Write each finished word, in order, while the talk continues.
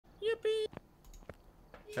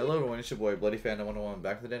Hello everyone, it's your boy Bloody Fan 101.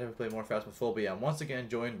 Back in the day to play more phasmaphobia. I'm once again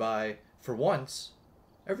joined by, for once,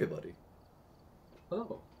 everybody.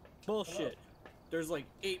 Oh. Bullshit. Hello. There's like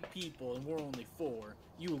 8 people and we're only 4.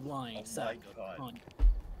 You lying sack of cunt.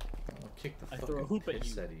 I'll kick the I fucking throw a hoop at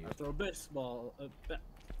piss you. out of you. I throw a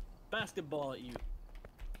basketball at you.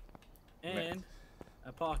 And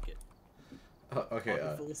a pocket. Okay,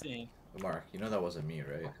 pocket full of sand. Mark, you know that wasn't me,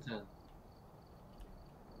 right?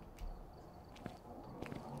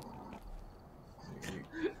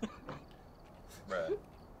 Bruh.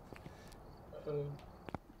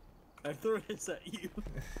 I throw this at you.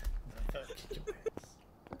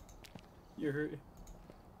 You're hurt.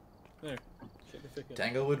 There.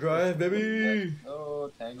 Tanglewood Drive, baby!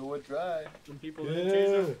 Oh, Tanglewood Drive. Some people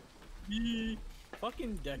didn't change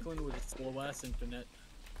Fucking Declan with his slow ass internet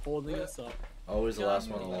holding us up. Always the last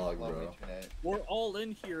one to log, bro. Internet. We're all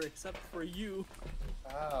in here except for you.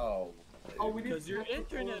 Ow. Oh, because your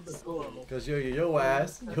internet's slow. Because yo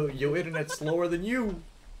ass, your internet's slower than you.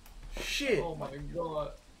 Shit. Oh my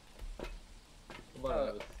god.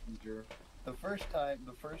 The first time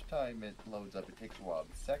it loads up, it takes a while.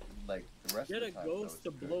 The second, like the rest Get of the time, a ghost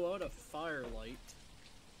to blow out a firelight.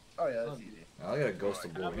 Oh yeah, that's easy. I got a ghost to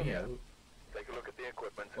blow me out. Take a look at the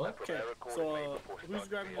equipment. What? Okay, so who's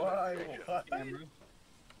grabbing the camera?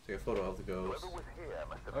 Take a photo of the ghost.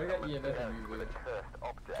 I got EMF music.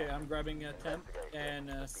 Okay, I'm grabbing a temp and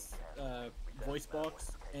voice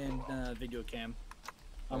box and video cam.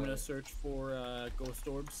 I'm gonna search for ghost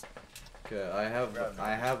orbs. Okay, I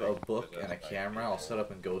have a book and a camera. I'll set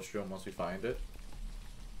up in ghost room once we find it.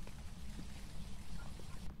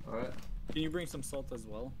 Alright. Can you bring some salt as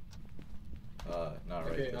well? Not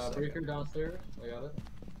right. Okay, break her downstairs. I got it.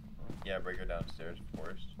 Yeah, break her downstairs, of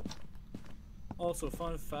course. Also,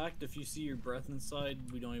 fun fact: if you see your breath inside,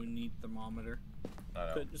 we don't even need thermometer.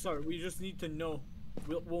 Sorry, we just need to know.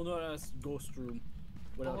 We'll know that's ghost room.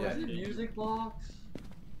 Without is it music box?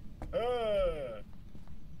 I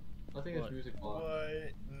think it's music box.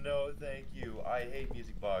 What? No, thank you. I hate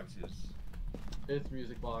music boxes. It's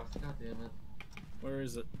music box. God damn it. Where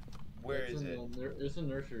is it? Where is it? It's in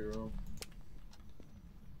the nursery room.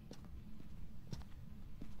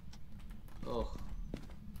 Oh.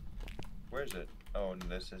 Where is it? Oh,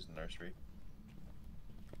 this is nursery.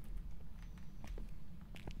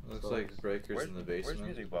 Looks like breakers in the basement.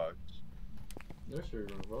 Where's music box? Nursery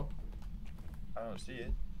room, bro. I don't see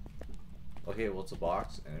it. Okay, well it's a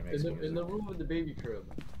box and it makes in the room with the baby crib.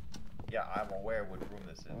 Yeah, I'm aware what room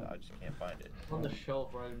this is. I just can't find it. It's on the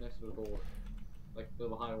shelf right next to the door. Like the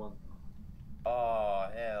high one. Oh,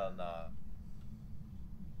 hell nah.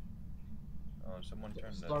 Oh, someone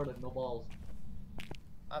turned the... Started, no balls.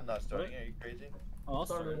 I'm not starting. Are you crazy? Oh, I'll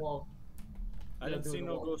start the wall. I didn't see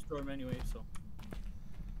no ghost storm anyway, so.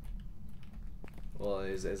 Well,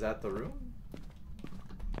 is that the room?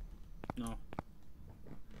 No.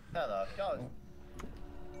 No, God.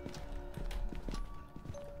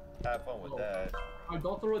 Have fun with that. Oh,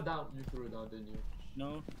 don't throw it down. You threw it down, didn't you?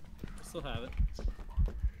 No. I still have it.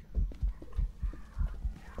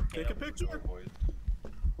 Take a picture! Boys.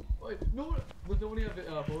 Wait, no, does nobody have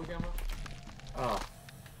a photo camera? Oh.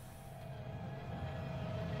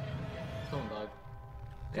 Someone died.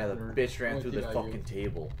 Yeah, the bitch ran through the fucking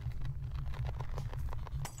table.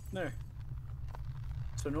 There.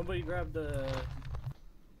 So nobody grabbed the...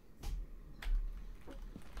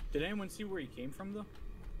 Did anyone see where he came from, though?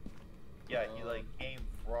 Yeah, he like came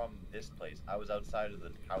from this place. I was outside of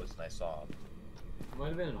the house and I saw him. Might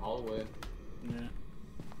have been in the hallway. Yeah.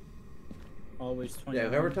 Always 20. Yeah,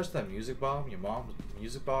 whoever touched that music box, your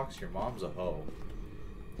mom's a hoe.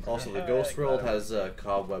 Also, the ghost world has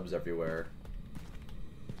cobwebs everywhere.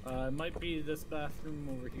 It might be this bathroom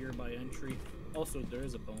over here by entry. Also, there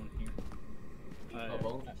is a bone here. A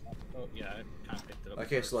bone? Oh, yeah, I kind of picked it up.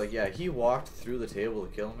 Okay, so like, yeah, he walked through the table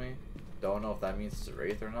to kill me. Don't know if that means it's a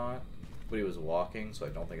wraith or not. But he was walking, so I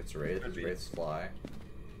don't think it's a wraith, because wraiths fly.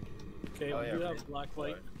 Okay, we do have black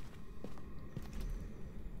light.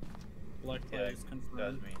 Black light is confirmed.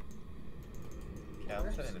 Does me. Yeah,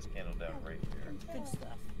 I'm setting this candle down right here. Good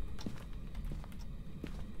stuff.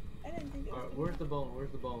 I didn't think it was. Where's the bone?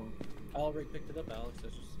 Where's the bone? I already picked it up, Alex. I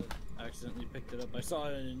just accidentally picked it up. I saw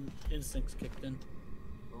it and instincts kicked in.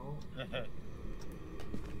 Oh.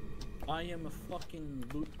 I am a fucking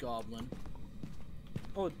loot goblin.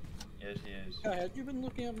 Oh. Yes, he is. Yeah, have you been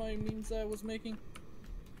looking at my memes that I was making?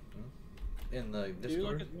 In the Discord? Do you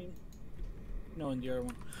look at me? No, in the other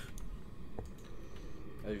one.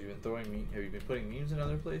 Have you been throwing have you been putting memes in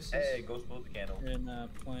other places? Hey, ghost blow the candle. In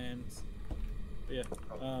plans. But yeah.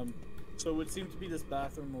 So it would seem to be this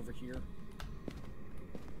bathroom over here.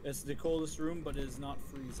 It's the coldest room, but it is not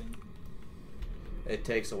freezing. It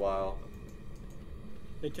takes a while.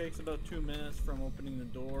 It takes about 2 minutes from opening the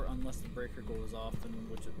door, unless the breaker goes off, in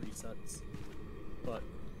which it resets. But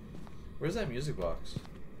Where's that music box?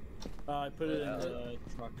 I put it in the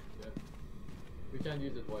truck. Yeah. We can't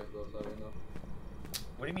use it twice though, sadly enough.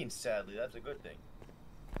 What do you mean, sadly? That's a good thing.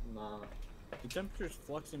 Nah. The temperature's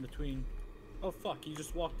fluxing between. Oh fuck! He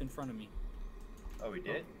just walked in front of me. Oh, we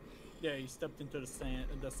did? Yeah, he stepped into the sand,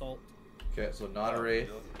 the salt. Okay, so not a wraith.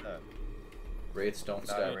 Wraiths don't Not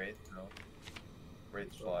stab. a wraith, no.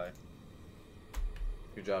 Wraiths fly.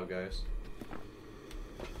 Good job, guys.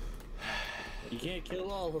 You can't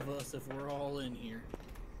kill all of us if we're all in here.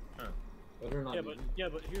 Better not. Yeah,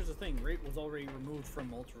 but here's the thing: Rate was already removed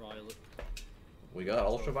from ultraviolet. We got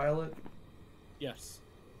ultraviolet? Yes.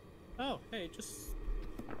 Oh, hey, just.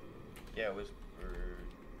 Yeah, it was.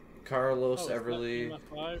 Carlos, Oh, is that Everly.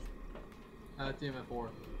 TMF5? Team at 4.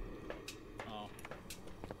 Oh.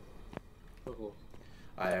 So close.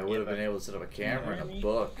 I would have been able to set up a camera and a Jeremy,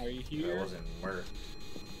 book. are you but here? I wasn't work.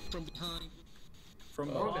 From behind. From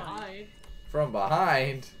Oh. behind. From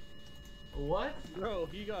behind? What? Bro,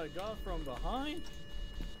 he got from behind?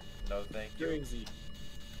 No, thank you. Crazy.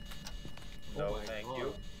 No, Oh my thank God.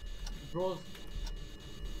 you. Bro's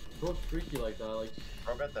freaky like that. Like,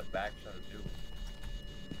 Bro got the back shutter too.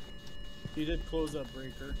 He did close that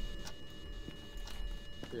breaker.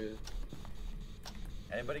 dude.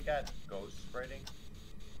 Anybody got ghost writing?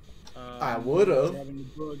 I would've. I'm grabbing the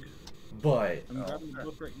book. But I'm Oh, grabbing the okay.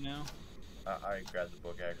 book right now. I grabbed the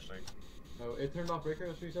book actually. Oh, it turned off breaker,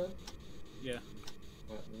 that's what you said? Yeah.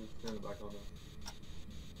 Alright, let me turn it back on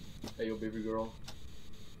now. Hey, yo, baby girl.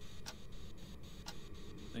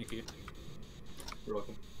 Thank you. You're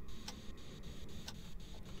welcome.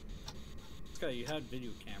 This guy, you had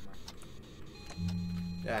video camera.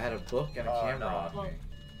 yeah, I had a book and a Oh, camera no. on me.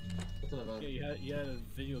 That's an event. Yeah, you had a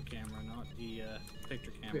video camera, not the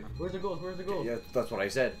picture Wait, camera. where's the ghost? Where's the ghost? Yeah, that's what I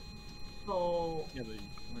said. No. Yeah, but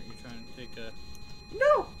weren't you trying to take a...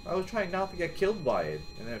 No! I was trying not to get killed by it.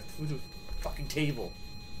 And then it flew to the fucking table.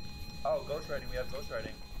 Oh, ghost writing. We have ghost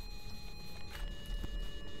writing.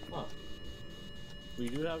 Huh. We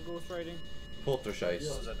do have ghostwriting? Poltergeist.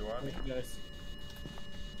 Close that door on me. Thank you guys.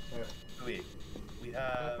 Alright. We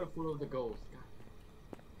That's have the foot of the ghost.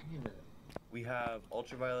 God damn it. we have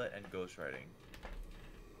ultraviolet and ghost writing.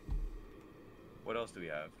 What else do we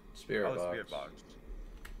have? Spirit oh, box. spirit box.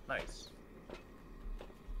 Nice.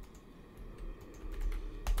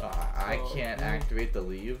 I So, can't activate the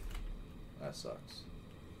leave. That sucks.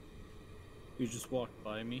 You just walked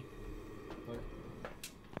by me. What?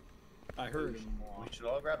 I heard him We walk. should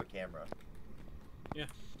all grab a camera.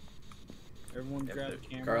 Everyone If grab the- a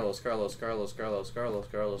camera. Carlos. Bro,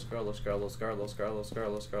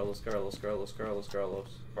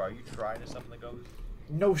 are you trying to summon the ghost?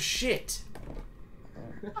 No shit!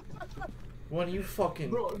 When you fucking...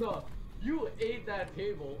 Bro, no. You ate that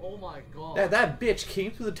table. Oh my god. That bitch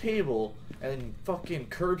came through the table and then fucking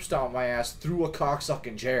curb stomped my ass through a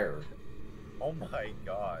cocksucking chair. Oh my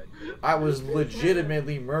god. I was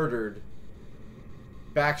legitimately murdered.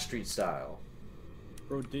 Backstreet style.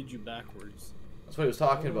 Bro did you backwards. That's what he was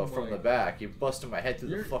talking Oh about from my- the back. He busted my head through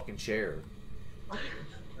the You're- fucking chair.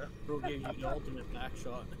 Bro gave you the ultimate back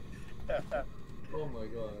shot. Oh my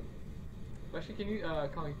god. Actually, can you,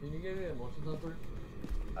 Colin, can you give me a motion sensor?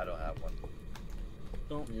 I don't have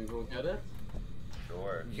one. Can you go get it?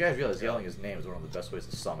 Sure. You guys realize yelling his name is one of the best ways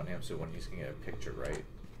to summon him, so when he's gonna get a picture right.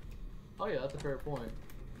 Oh yeah, that's a fair point.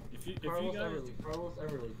 If you Carlos guys... Everly, Carlos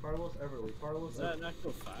Everly, Carlos Everly, Carlos Is that Everly, an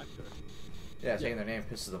actual fact? Or... Yeah, saying their name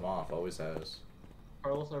pisses them off. Always has.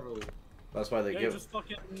 Carlos Everly. That's why they Yeah, give. just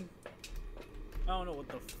fucking... I don't know what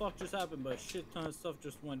the fuck just happened, but a shit ton of stuff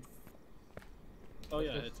just went... Oh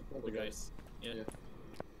yeah, That's it's a just poltergeist. Yeah. Yeah.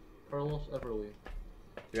 Carlos Everly.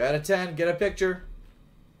 You're out of 10. Get a picture.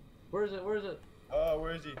 Where is it? Where is it? Oh,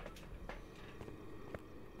 where is he?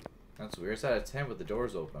 That's weird. It's out of 10 with the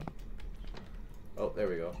doors open. Oh, there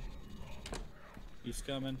we go. He's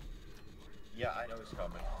coming. Yeah, I know he's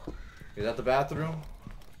coming. He's at the bathroom.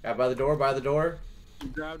 Yeah, by the door. By the door. He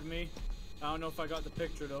grabbed me. I don't know if I got the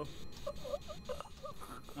picture though.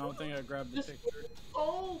 I don't think I grabbed the picture.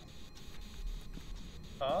 Oh!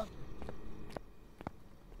 Huh?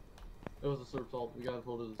 It was a surf salt. We got it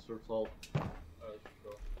pulled as a surf salt. Alright, let's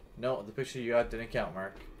go. No, the picture you got didn't count,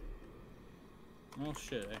 Mark. Oh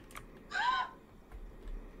shit, eh?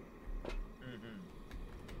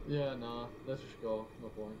 Mm-hmm. Yeah, nah. Let's just go. No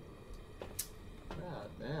point. God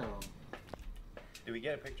damn. Did we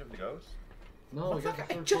get a picture of the ghost? No, we got the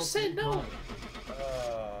Motherfucker, I surf just salt said no. time.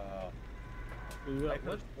 Uh, We I got could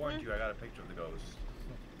what? have warned you I got a picture of the ghost.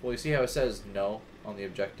 Well, you see how it says no on the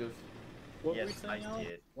objective? What were Yes, you saying, I Alan?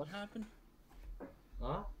 did. What happened?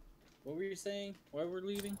 Huh? What were you saying? Why we're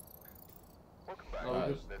leaving? Welcome back. Oh,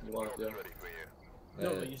 we just There's some left, jobs yeah. ready for you.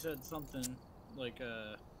 No, but you said something like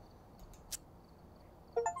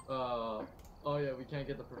Oh yeah, we can't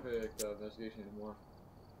get the perfect investigation anymore.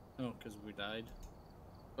 oh, because we died.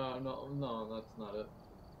 No, that's not it.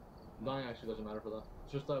 Dying actually doesn't matter for that.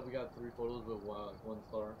 It's just that we got 3 photos with 1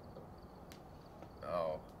 star.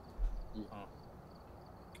 Oh.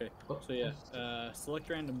 Okay, so yeah, select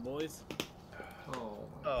random boys. Oh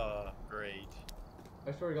my Great.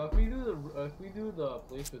 I swear to God, if we do the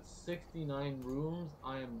place with 69 rooms,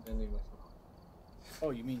 I am ending myself. Oh,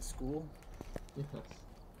 you mean school? Yes.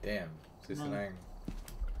 Damn. 69.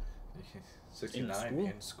 69 school?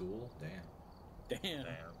 in school? Damn. Damn.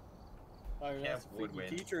 Damn. Alright, that's Camp a would freaky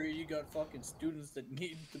win. teacher. You got fucking students that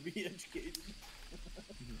need to be educated.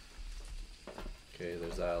 Okay,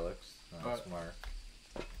 there's Alex. That's Alright. Mark.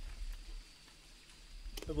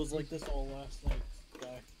 It was like this all last night,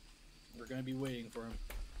 guy. We're gonna be waiting for him.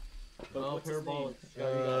 But Well, what's his name? parabolic. Yeah,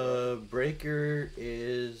 you got it. Breaker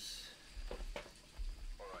is...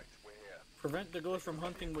 Alright, we're here. Prevent the ghost from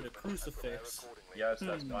hunting with a crucifix. Yes,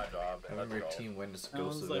 that's my job. I remember Let's go. Team Witness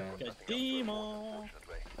Ghost Sounds like event. a demon.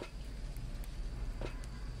 Unfortunately.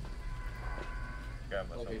 Grab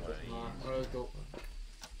myself Okay, one just of not. these. Alright, let's go.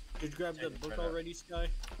 Did you grab the Hey, book turn up. already, Sky?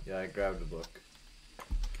 Yeah, I grabbed a book.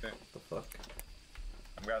 Okay. What the fuck?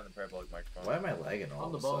 I'm grabbing the parabolic microphone. Why am I lagging all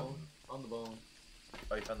On the of a sudden? bone. On the bone.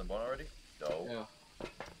 Oh, you found the bone already? No. Yeah.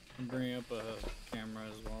 I'm bringing up a camera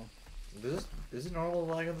as well. Is it normal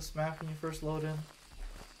to lag on this map when you first load in?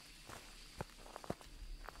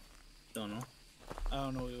 Don't know. I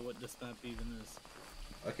don't know what this map even is.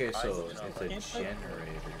 Okay, I so see. it's a Can't play.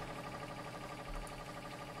 generator.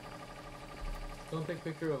 Don't take a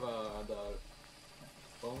picture of the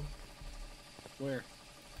phone. Where?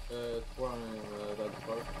 It's where on that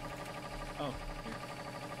spark. Oh, here.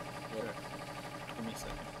 Sure. Give me a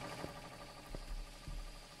second.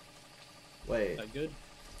 Wait, Is that good?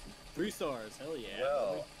 3 stars. Hell yeah.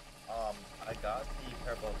 Well, I got the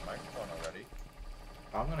parabolic microphone already.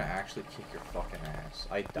 I'm gonna actually kick your fucking ass.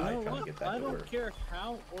 I You died know trying to what? get that I to don't work. care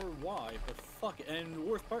how or why, but fuck it. And the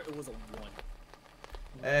worst part, it was a 1.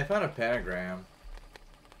 Hey, I found a pentagram.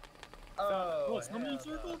 Oh, summoning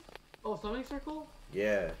circle? Oh, summoning circle?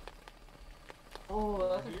 Yeah. Oh,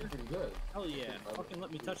 that's actually pretty good. Hell yeah. Fucking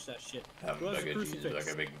let me touch that shit. Who has a Hamburger crucifix?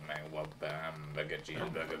 cheeseburger, Big Mac Whopper, hamburger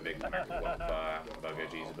cheeseburger, Big Mac Whopper, hamburger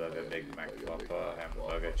cheeseburger, Big Mac Whopper,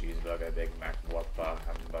 hamburger cheeseburger, Big Mac Whopper,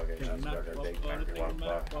 hamburger cheeseburger, Big Mac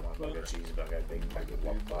Whopper, hamburger cheeseburger, Big Mac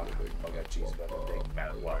Whopper, hamburger cheeseburger, Big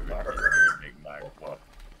Mac Whopper, Big Mac Whopper.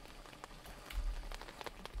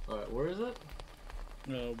 Alright, where is it?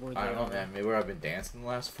 Where I don't know, man. Maybe where I've been dancing the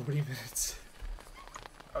last 40 minutes.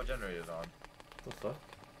 Oh, generator's on. What the fuck?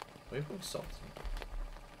 Why are you putting salt in it?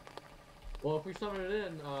 Well, if we summon it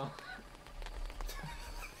in,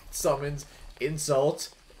 Summons insult.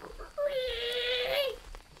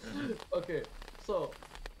 okay, so,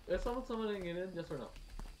 is someone summoning it in, yes or no?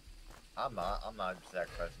 I'm not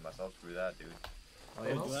sacrificing myself through that, dude. Oh, Oh,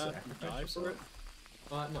 yeah, do I just have to sacrifice die yourself. for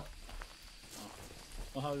it? No.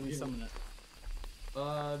 Well, how do we summon it?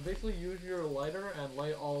 Basically use your lighter and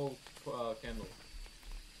light all, candles.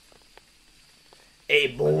 Hey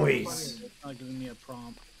boys! It's not giving me a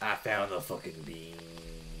prompt. I found the fucking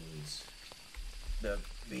beans. The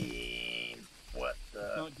beans. What It's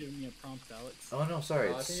the? not giving me a prompt, Alex. Oh no, sorry.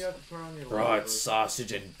 I think It's you have to turn on your broad lighter.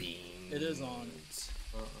 sausage and beans. It is on.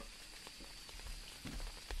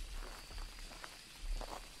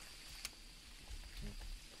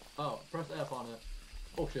 Oh, press F on it.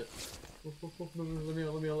 Oh shit. No, let me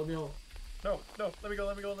out, let me out, let me out. No, let me go,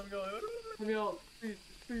 let me go, let me go. Let me out, please,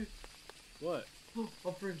 please. What? Oh,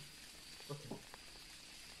 I'm free. Okay.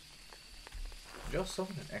 Did y'all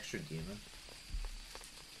summon an extra demon?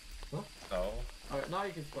 No. Alright, now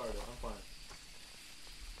you can start it, I'm fine.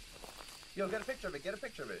 Yo, get a picture of it, get a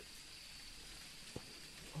picture of it.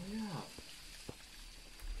 Oh yeah.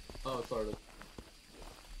 Oh, it started.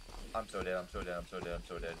 I'm so dead, I'm so dead, I'm so dead, I'm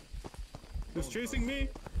so dead. Who's chasing me?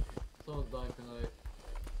 Someone's dying tonight.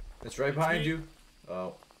 It's right behind you.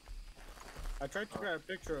 Oh. I tried to grab a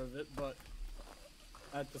picture of it, but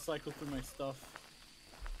I had to cycle through my stuff.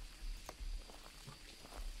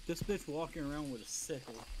 This bitch walking around with a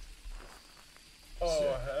sickle. Oh,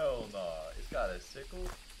 Sick. hell nah. It's got a sickle?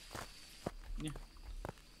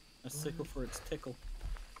 A sickle for its tickle.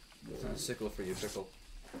 It's not a sickle for you, pickle.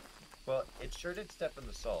 Well, it sure did step in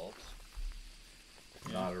the salt.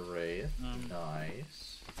 Not a wraith. Um,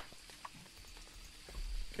 Nice.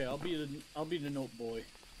 Okay, I'll be the note boy.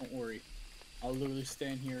 Don't worry. I'll literally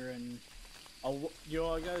stand here and you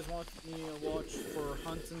guys want me to watch for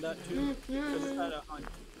hunts and that too? Because it's not a hunt.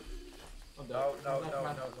 I'm dead. No.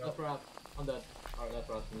 That's right. I'm dead. Alright, that's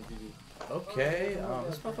right. GG. Okay,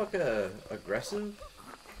 this motherfucker aggressive?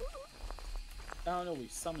 I don't know, we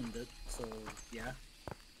summoned it, so yeah.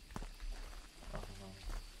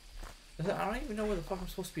 I don't even know where the fuck I'm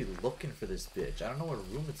supposed to be looking for this bitch. I don't know what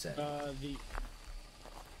room it's in.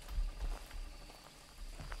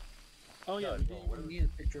 Oh yeah, we didn't even need a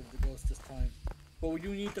picture of the ghost this time. But we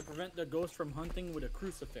do need to prevent the ghost from hunting with a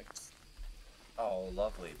crucifix. Oh,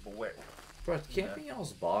 lovely. But where? Bro, it can't be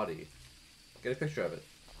y'all's body. Get a picture of it.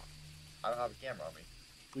 I don't have a camera on me.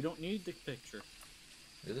 We don't need the picture.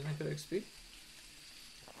 Isn't it good XP?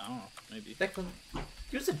 I don't know, maybe. Declan,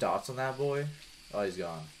 use the dots on that boy. Oh, he's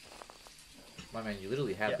gone. My man, you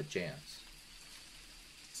literally had the chance.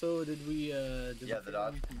 So did we Yeah, the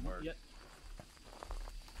dots didn't work. Yet?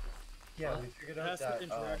 Yeah, we figured out that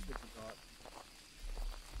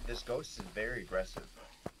this ghost is very aggressive.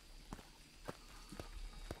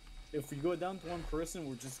 If we go down to one person,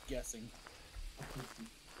 we're just guessing.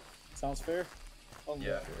 Sounds fair? Oh,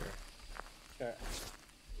 Yeah. Okay.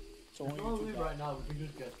 So If only you want to two leave dots. right now, we can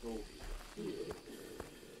just get gold.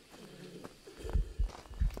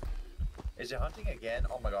 Is it hunting again?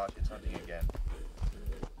 Oh my gosh, it's hunting again.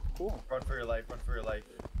 Cool. Run for your life, run for your life.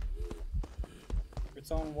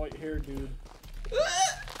 It's on white hair, dude.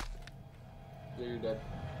 Yeah, you're dead.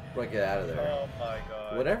 Bro, get out of there. Oh my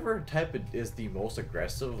god. Whatever type is the most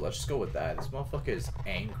aggressive, let's just go with that. This motherfucker is It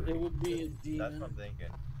angry. would be a That's what demon. I'm thinking.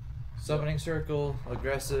 Summoning circle,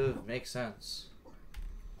 aggressive, makes sense.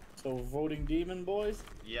 So voting demon, boys?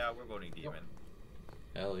 Yeah, we're voting demon.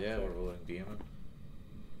 Hell yeah, we're rolling demon.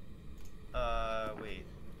 Wait.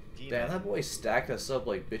 Demon. Damn, that boy stacked us up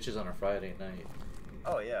like bitches on a Friday night.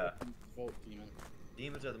 Oh yeah. Vote demon.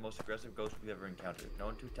 Demons are the most aggressive ghosts we've ever encountered.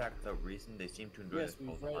 Known to attack without reason, they seem to enjoy Yes, this we've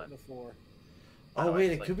whole read it time. before. Oh Oh, wait,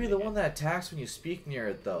 it's it like could be the doing one it. that attacks when you speak near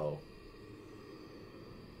it though.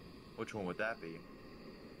 Which one would that be?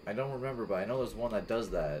 I don't remember, but I know there's one that does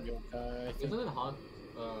that. I think. Isn't it Haunt?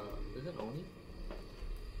 Is it Oni?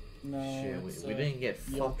 No. Shit, it's, we didn't get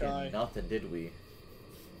yokai. fucking nothing, did we?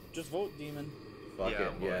 Just vote demon. Fuck Yeah,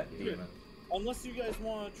 it, I'm yeah, voting demon. Unless you guys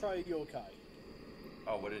want to try yokai.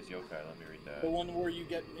 Oh, what is yokai? Let me read that. The one where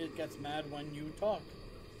it gets mad when you talk.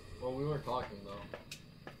 Well, we weren't talking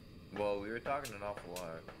though. Well, we were talking an awful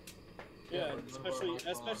lot. Yeah,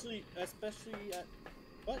 Yeah, especially at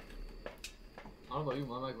what? I don't know about you,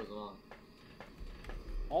 my mic wasn't on.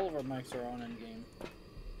 All of our mics are on in game.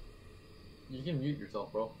 You can mute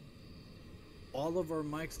yourself, bro. All of our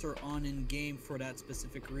mics are on in game for that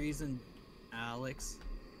specific reason, Alex.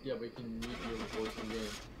 Yeah, but you can mute your voice in game.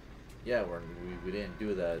 Yeah, we didn't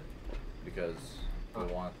do that because we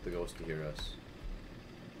want the ghost to hear us.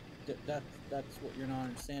 That's what you're not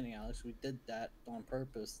understanding, Alex. We did that on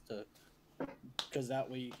purpose because that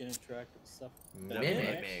way you can interact with stuff. That Mimic.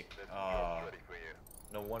 mimic.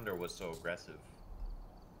 No wonder was so aggressive.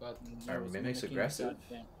 But Are It was mimics mimicking a aggressive?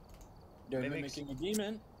 goddamn- They're Mimics- mimicking a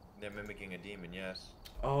demon. They're mimicking a demon, yes.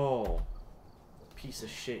 Oh, piece of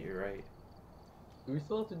shit. You're right. do we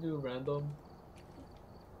still have to do random?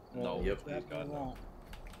 No, Yep. please God, no.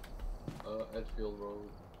 Edgefield Road.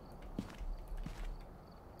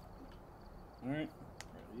 Alright.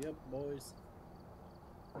 Ready up, boys.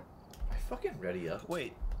 I fucking ready up.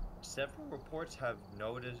 Wait, several reports have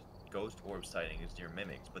noticed ghost orb sightings near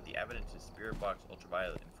mimics, but the evidence is spirit box,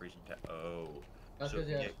 ultraviolet, and freezing Oh. That's So, because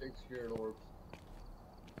he has yeah. fake spirit orbs.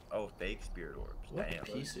 Oh, fake spirit orbs. What Damn.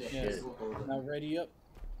 piece of Yeah, shit. Now ready up.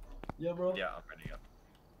 Yeah, bro. Yeah, I'm ready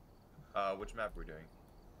up. Which map we're doing?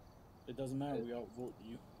 It doesn't matter. We outvote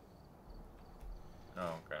you.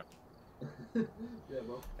 Oh, okay. Yeah,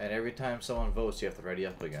 bro. And every time someone votes, you have to ready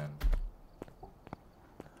up again.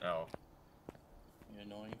 Oh. You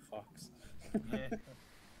annoying fox. Yeah.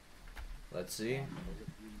 Let's see.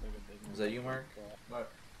 Is that you, Mark? Alright.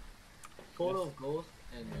 Photo of ghost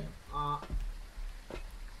and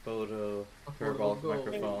Photo, A parabolic photo of ghost.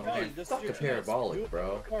 microphone. Hey, Man, this is fuck your a chance. Do parabolic, it.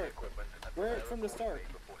 bro. Start. Wear it from the start.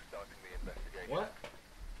 what?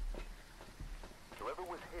 Whoever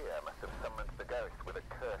was here must have summoned the ghost with a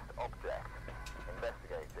cursed object.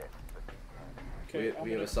 Investigate it. Okay, I'm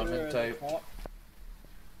We have gonna a summon clear at the type. top.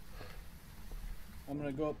 I'm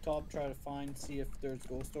gonna go up top, try to see if there's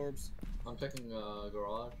ghost orbs. I'm checking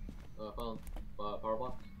garage. Found power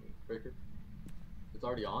box breaker. It's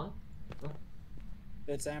already on.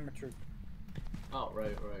 It's amateur. Oh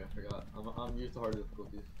right. I forgot. I'm used to hard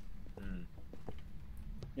difficulties. Hmm.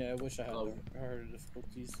 Yeah, I wish I had Oh. harder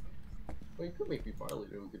difficulties. Well, you could make me far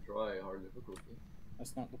later. We could try hard difficulty.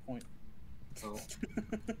 That's not the point. Oh.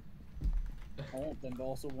 I want them to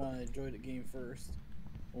also want to enjoy the game first.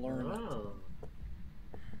 Learn it. Oh.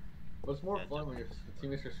 But it's more fun when your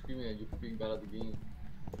teammates are screaming at you for being bad at the game.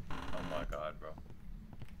 Oh my god, bro.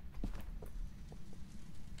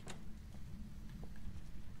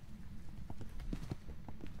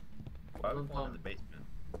 Why would we fall in the basement?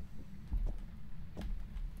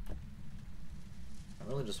 I'm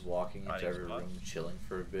really just walking into every room, chilling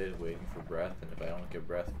for a bit, waiting for breath, and if I don't get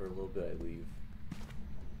breath for a little bit, I leave.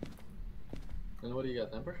 And what do you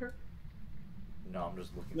got, temperature? No, I'm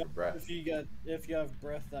just looking for breath. If you have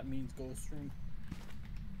breath, that means ghost room.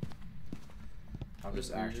 I'm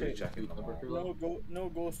just actually checking them all. No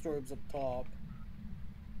ghost orbs up top.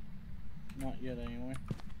 Not yet, anyway.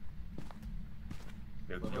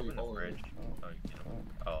 Yeah, we open the fridge.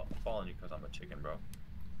 Oh, I'm following you because I'm a chicken, bro.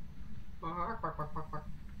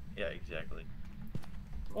 Yeah, exactly.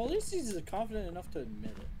 Well, at least he's confident enough to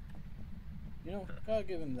admit it. You know, gotta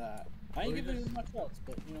give him that. I ain't giving him much else,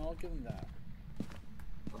 but you know, I'll give him that.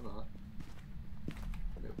 I'm not.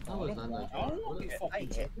 I don't want these fucking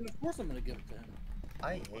chicken. Of course I'm gonna give it to him.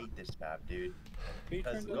 I hate this map, dude. He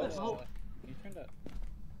turned out.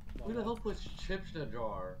 Who the hell puts chips in a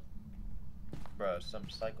jar? Bro, some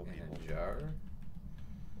psycho people. In a jar?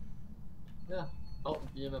 Yeah. Oh,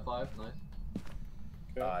 EMF 5, nice.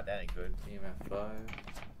 Ah, that ain't good. EMF 5.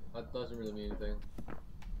 That doesn't really mean anything.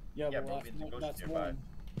 Yeah, Yeah, but bro, that's nearby. one.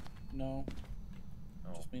 No.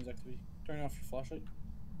 Oh. Just means activity. Turn off your flashlight.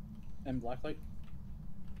 And blacklight.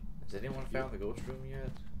 Has anyone found the ghost room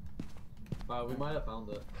yet? We might have found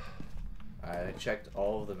it. I checked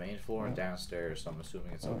all of the main floor and downstairs, so I'm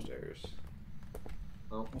assuming it's upstairs.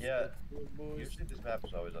 Oh. Yeah, usually this map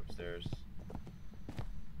is always upstairs.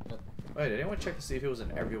 Wait, did anyone check to see if it was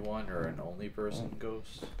an everyone or an only person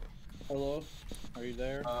ghost? Hello? Are you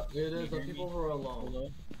there? It is the people who are alone.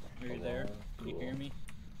 Hello? Are you there? Can you hear me?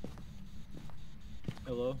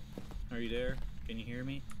 Hello? Are you there? Can you hear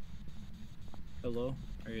me? Hello?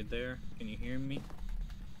 Are you there? Can you hear me?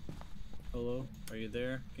 Hello? Are you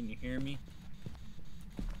there? Can you hear me?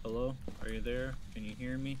 Hello? Are you there? Can you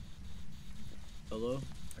hear me? Hello?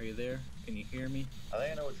 Are you there? Can you hear me? I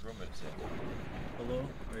think I know which room it's in. Hello?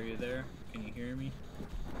 Are you there? Can you hear me?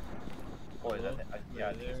 Boy, Hello? yeah, I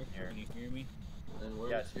Are you think there? it's here. Can you hear me? And where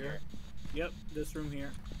Yeah, it's it's here? here. Yep, this room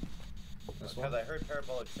here. Because I heard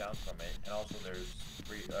parabolic sounds from it, and also there's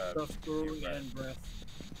Stuff throwing and breath.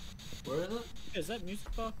 Where is it? Is that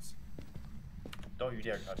music box? Don't you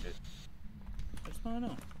dare touch it. I just wanna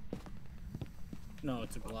know. No,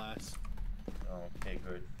 it's a glass. Oh, okay,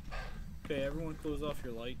 good. Okay, everyone close off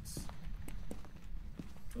your lights.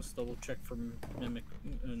 Let's double check for not mimic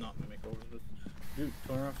over this. Dude,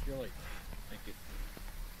 turn off your lights. Thank you.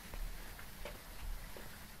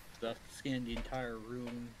 Stuff scan the entire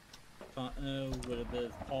room with a bit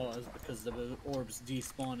of pause because the orbs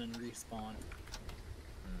despawn and respawn.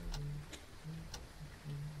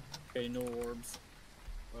 Okay, no orbs.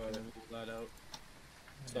 Alright, pull that out.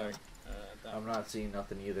 Sorry. I'm not seeing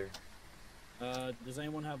nothing either. Does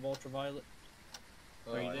anyone have ultraviolet?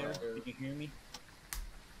 Are you there? Can you hear me?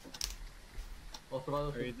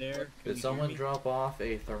 Ultraviolet. Are you there? Did someone drop off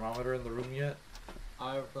a thermometer in the room yet?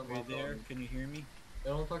 I have Are you there? Can you hear me? They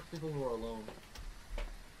don't talk to people who are alone.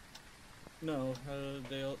 No,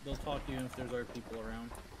 they'll talk to you if there's other people around.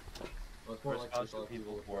 Well, it's more like Response to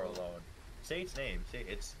people who are alone. Say its name. Say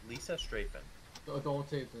it's Lisa Strafen. Don't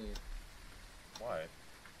say its name. Why?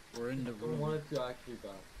 We're in the I don't room. want it to activate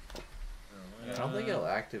that. I don't think it'll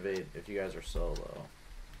activate if you guys are solo.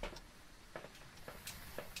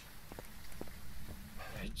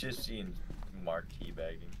 I just seen Mark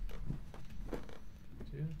teabagging.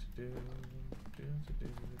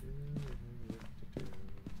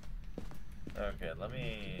 Okay, let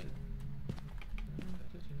me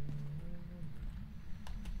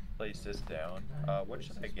place this down. What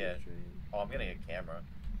should I get? Oh, I'm getting a camera.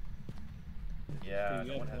 Yeah,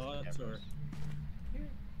 no one has cameras.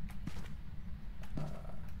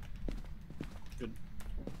 Good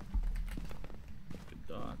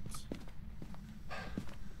dots.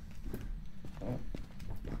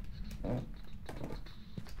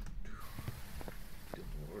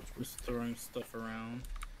 Just throwing stuff around.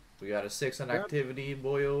 We got a 6 on activity,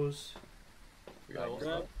 boyos.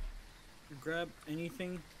 Grab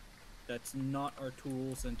anything that's not our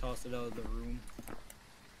tools and toss it out of the room.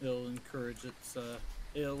 It'll increase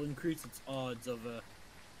its odds of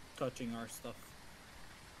touching our stuff.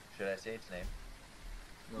 Should I say its name?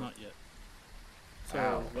 No. Not yet. So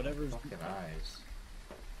Ow, whatever's fucking eyes.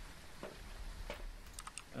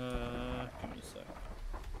 give me a sec.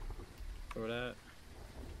 Throw that.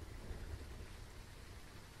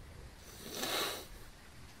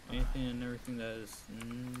 and everything that is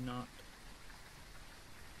not.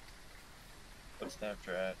 What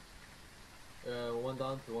Snapchat at? Went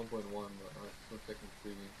down to 1.1, but I was still checking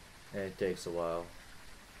freezing. And it takes a while.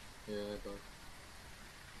 Yeah, it does.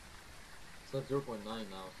 It's at 0.9 now,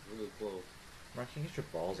 it's really close. Mark, can you get your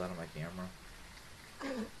balls out of my camera?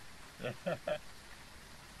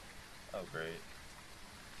 Oh, great.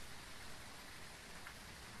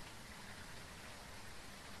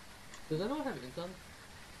 Does anyone have incense?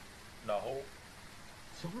 No.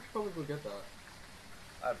 Someone should probably go get that.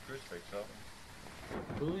 I have crucifix, so.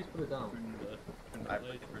 Please put it down. I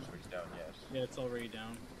put the crucifix down, yes. Yeah, it's already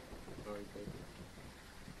down. Alright, good.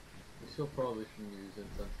 We still probably shouldn't use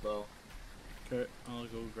incense though. Okay, I'll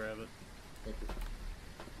go grab it. Thank you.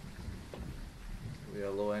 We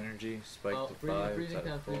got low energy, spike to freezing, 5. freezing out of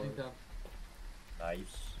temp, 4. freezing temp.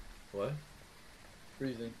 Nice. What?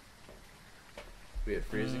 Freezing. We had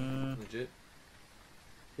freezing? Legit?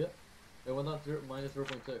 Yep. It went down to minus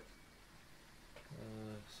 0.6.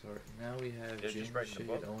 Sorry. Now we have They're just Jin, writing the Shade,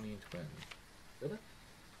 book? Oni, and Twin. Did it?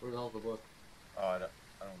 Where the hell's the book? Oh, I don't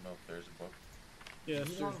know if there's a book. Yes, You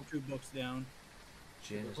there's want- 2 books down.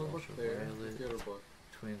 Jin There's is one book there. What's ultraviolet. the other book?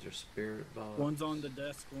 Twins are spirit box. One's on the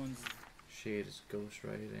desk, Shade is ghost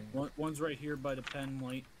writing. one's right here by the pen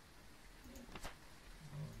light.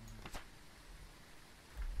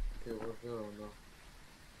 Okay, where's the other one though?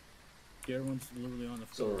 The other one's literally on the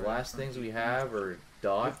So floor. the right last in front things of we you. have are You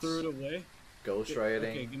dots, threw it away. ghost Okay,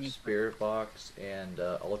 writing, give me a spirit box, and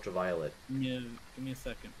ultraviolet. Yeah, give me a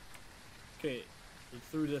second. Okay, we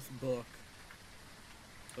threw this book.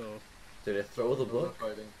 So, Did it throw the No, book? not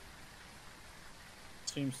fighting.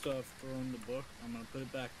 seems to have thrown the book. I'm gonna put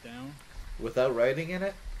it back down. Without writing in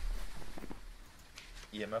it?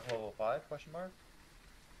 EMF level 5, question mark?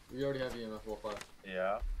 We already have EMF level 5.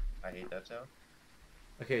 Yeah. I hate that sound.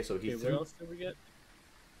 Okay, so he Okay, what threw else did we get?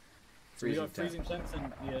 So freezing we got freezing temps.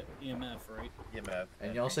 temps and EMF, right? EMF.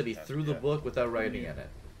 And y'all said he freezing threw temps, the yeah. book without writing in it.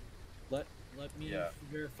 Let me Yeah.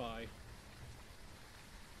 verify.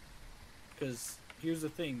 Because here's the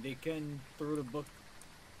thing, they can throw the book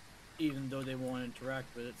even though they won't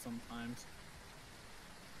interact with it sometimes.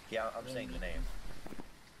 Yeah, I'm saying the name.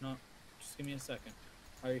 No, just give me a second.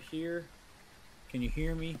 Are you here? Can you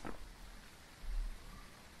hear me?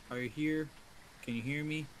 Are you here? Can you hear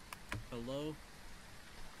me? Hello?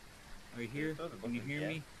 Are you here? throw the book Can you hear again?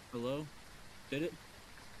 me? Hello? Did it?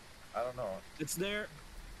 I don't know. It's there.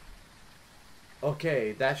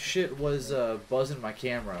 Okay, that shit was buzzing my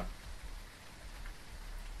camera.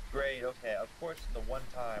 Great, okay. Of course, the one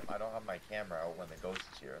time I don't have my camera out when the ghost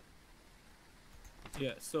is here.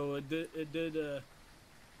 Yeah, so it did Event.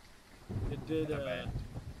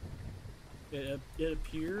 it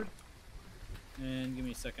appeared, and give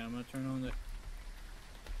me a second, I'm gonna turn on the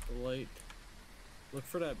light. Look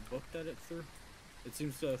for that book that it threw. It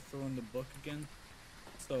seems to have thrown the book again.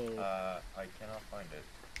 So, I cannot find it.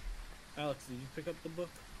 Alex, did you pick up the book?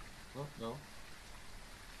 Oh, no.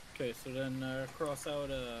 Okay, so then cross out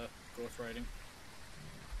ghost writing.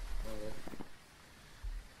 Alright.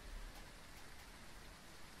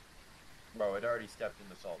 Bro, it already stepped in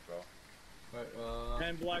the salt, bro. Alright,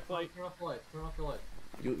 And black light. Turn off the light. Turn off the light.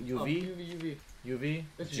 Oh, UV? UV. UV?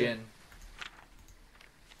 It's Jin.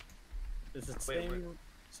 It's the Wait,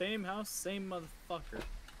 same house, same motherfucker.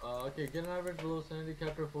 Okay, get an average below sanity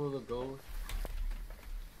capture for the ghost.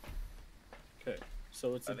 Okay,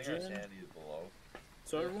 so it's I a think our Jin. sanity is below.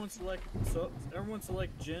 So everyone select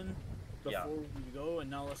Jin before Yeah. we go, and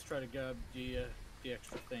now let's try to grab the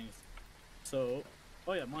extra things. So,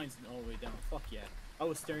 oh yeah, mine's all the way down. Fuck yeah! I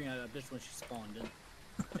was staring at that bitch when she spawned in.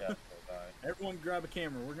 Yeah, so die. Everyone grab a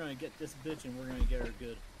camera. We're gonna get this bitch and we're gonna get her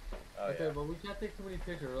good. Oh, Okay, yeah. but we can't take too many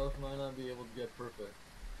pictures, or else we might not be able to get perfect.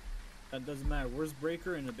 That doesn't matter. Where's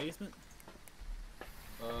Breaker in the basement?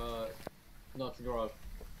 No, it's the garage.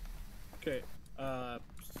 Okay,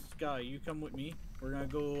 Sky, you come with me. We're gonna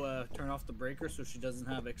go turn off the breaker so she doesn't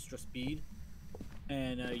have extra speed.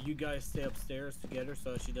 And you guys stay upstairs together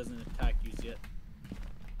so she doesn't attack you yet.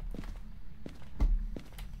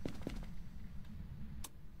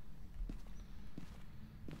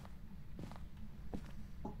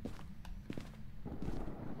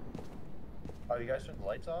 Oh, you guys turned the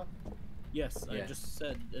lights off? Yes, I Yeah. just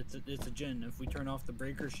said it's a Jin. If we turn off the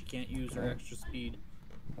breaker, she can't use her extra speed.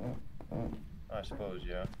 I suppose,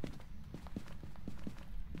 yeah.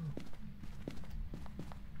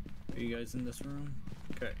 Are you guys in this room?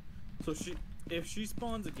 Okay. So if she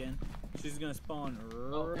spawns again, she's gonna spawn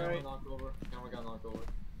Oh, camera right. knocked over. Camera got knocked over.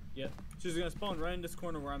 Yep. She's gonna spawn right in this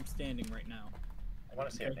corner where I'm standing right now. I want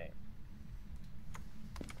to see her Okay. name.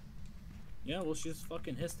 Yeah, well, she just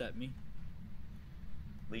fucking hissed at me.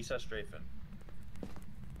 Lisa Strafen.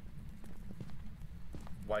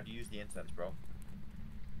 Why'd you use the incense, bro?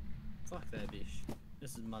 Fuck that bitch.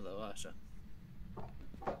 This is Mother Russia.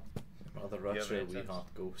 Mother You have Russia, an we incense?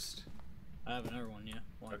 not ghost. I have another one, yeah.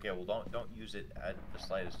 One. Okay, well don't use it at the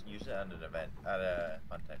slightest. Use it at an event, at a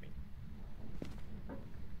hunt, I mean.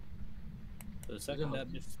 So the second that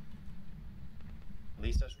bitch.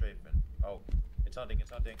 Lisa Strafen. Oh, it's hunting, it's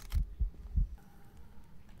hunting.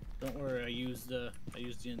 Don't worry, I used the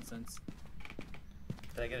incense.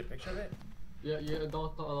 Did I get a picture of it? Yeah,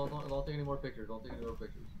 don't take any more pictures. Don't take any more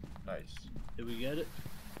pictures. Nice. Did we get it?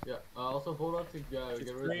 Yeah. Also, hold up to get rid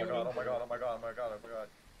Oh of. my god, oh my god, oh my god, oh my god, oh my god.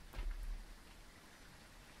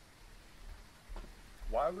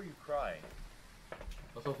 Why were you crying?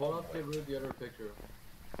 Also, hold up to get rid of the other picture.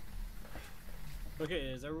 Okay,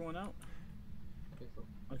 is everyone out? I think so.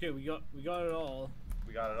 Okay, we got it all.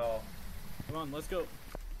 We got it all. Come on, let's go.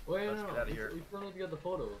 Wait, Let's no, get no. outta here. We still need to get the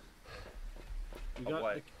photos.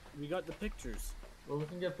 What? We got the pictures. Well, we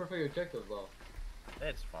can get perfect objectives though.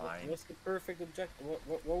 It's fine. What's the perfect objective?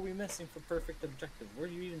 What are we missing for perfect objective? Where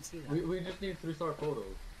do you even see that? We just need 3-star photos.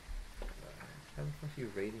 How the fuck are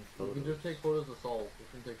you rating We photos? can just take photos of Salt. It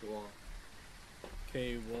shouldn't take too long.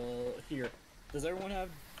 Okay, well, here. Does everyone have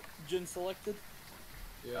Jin selected?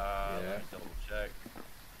 Yeah. Let Yeah. me double check.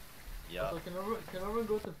 Yeah. Also, can everyone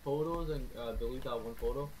go to photos and delete that one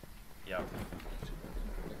photo? Yeah.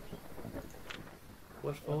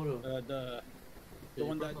 What photo? The Yeah,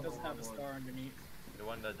 one you that pressed on the doesn't have a wrong one. star underneath. The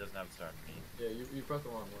one that doesn't have a star underneath. Yeah, you pressed the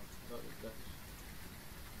wrong one. No,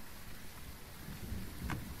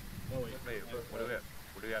 Oh wait. Wait, what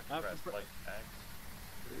do we have to I have to press? pre- Like X?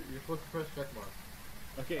 you're supposed to press check mark.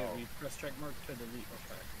 Okay, Oh. we press check mark to delete.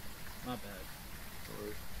 Okay, not bad.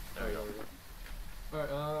 There we go.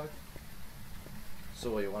 Alright,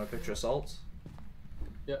 So what, you want a picture of Salt?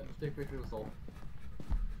 yeah, just take pictures of Salt.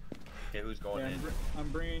 Okay, who's going Yeah, in? I'm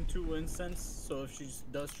bringing 2 incense, so if she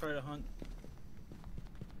does try to hunt.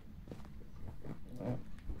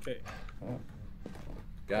 Okay.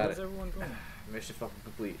 Got Where's it. everyone going? Mission fucking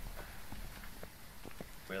complete.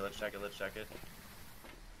 Wait, let's check it, let's check it.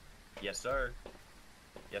 Yes, sir.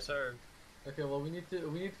 Yes, sir. Okay, well we need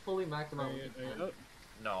to fully max them Are out. you up?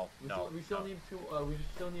 No, no. We still no, need two. We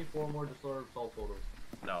still need 4 more disordered Salt photos.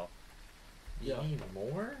 No. You Yeah. need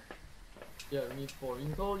more? Yeah, we need 4. In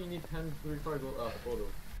total, you need 10 3-star photos.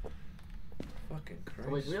 Fucking Christ.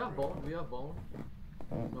 Oh, wait, do we have bro. bone? Do we have bone?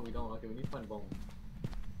 No, we don't. Okay, we need to find bone.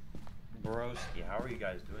 Broski, how are you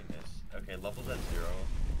guys doing this? Okay, level's at 0.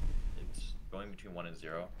 It's going between 1 and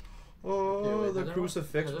 0. Oh, wait, the has everyone-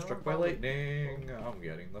 crucifix has was struck everyone by found lightning. I'm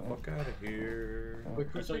getting the fuck out of here. Wait,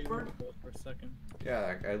 I saw you crucifix burn? move both for a second.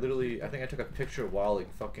 Yeah, I literally, I think I took a picture while it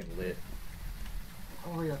fucking lit.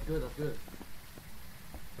 Oh, yeah, that's good. That's good.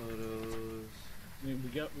 Photos. I mean,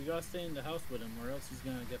 we gotta stay in the house with him, or else he's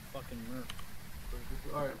gonna get fucking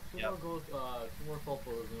murked. Alright, 2 Yep. more goes. 2 more Salt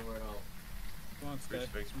photos and we're out. Come on, Sky.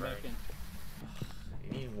 Crucifix Come back burn. in.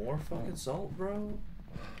 You need more fucking salt, bro?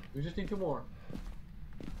 We just need 2 more.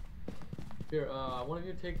 Here, one of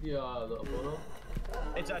you take the photo.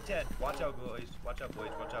 It's at 10. Watch out, boys. Watch out,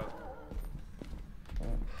 boys. Watch out.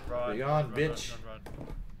 Run. Be run, on, bitch.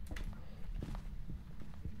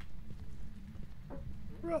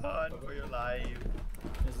 Run, run for your life.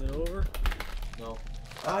 Is it over? No.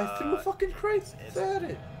 I threw a fucking crate at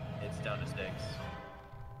it. It's down to 6.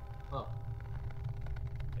 Oh.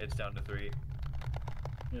 It's down to 3.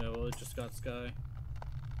 Yeah, well, it just got Sky.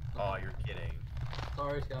 Oh, you're kidding.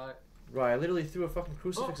 Sorry, Sky. Right, I literally threw a fucking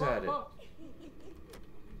crucifix at it.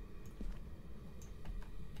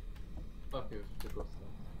 Okay, it's too close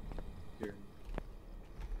to here.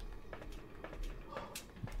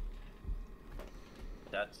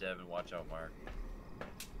 That's 7. Watch out, Mark.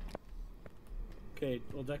 Okay,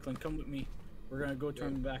 well, Declan, come with me. We're gonna go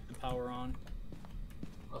turn back the power on.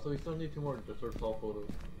 Also, we still need 2 more disordered Salt photos.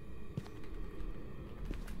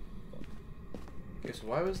 Okay, so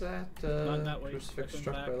why was that Not that way. crucifix Declan,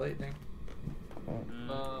 struck back. by lightning?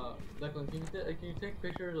 Declan, can you take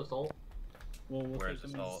pictures of Salt? Well, we'll Where's take the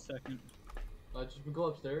them in a salt? second. Just go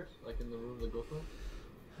upstairs, like in the room, the ghost room.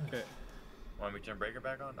 Okay, Want me to turn breaker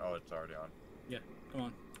back on? Oh, it's already on. yeah, come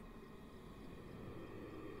on.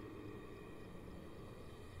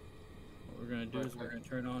 What we're gonna do is we're gonna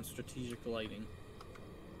turn on strategic lighting.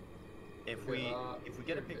 If we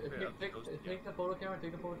get a Here, picture of the ghost, take the photo camera,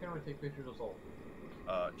 and take pictures of Salt.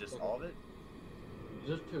 just all of it?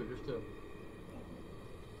 Just 2.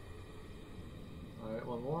 Alright,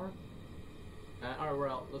 1 more. Alright, we're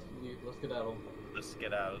out. Let's leave. Let's skedaddle. Let's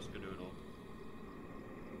get out. Let's skedoodle.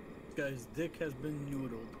 This guy's dick has been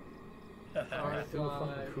noodled. I Alright, threw a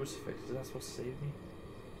fucking guys. crucifix. Is that supposed to save me?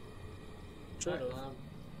 Should've.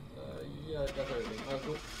 Yeah, that's everything.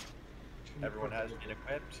 Cool. Everyone has been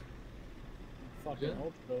equipped. Fucking Yeah.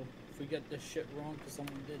 hope so. If we get this shit wrong because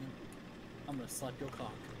someone didn't, I'm gonna slap your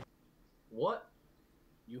cock. What?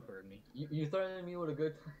 You heard me. You threatening me with a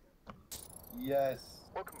good time? Yes.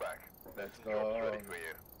 Welcome back. Let's Job's go. ready for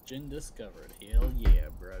you. Gin discovered. Hell yeah,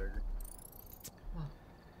 brother.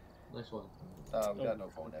 Nice one. We got no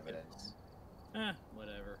phone evidence.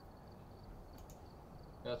 Whatever.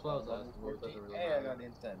 Yeah, that's what I was asking. What does it really Hey, I matter? got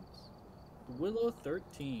incense. Willow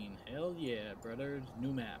 13. Hell yeah, brothers.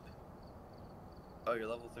 New map. Oh, you're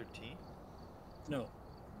level 13? No,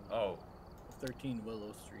 Oh, 13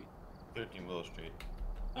 Willow Street. 13 Willow Street.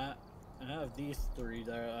 I have these 3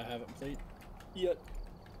 that I haven't played yet.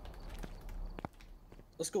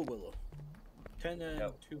 Let's go Willow. 10 and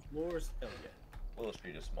Yep. 2 floors. Hell yeah. Willow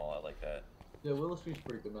Street is small, I like that. Yeah, Willow Street's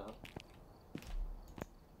pretty good map.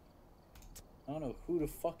 I don't know who the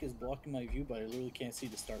fuck is blocking my view, but I literally can't see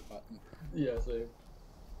the start button. Yeah, same.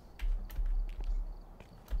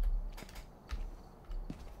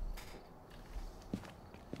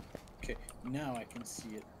 Okay, now I can see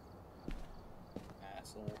it.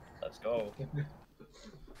 Asshole. Let's go.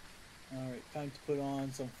 Alright, time to put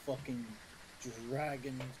on some fucking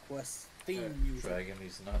Dragon Quest theme music. Dragging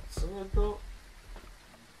these nuts. Let's go.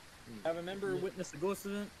 Have a member witness a ghost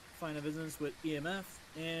event, find evidence with EMF,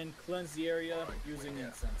 and cleanse the area using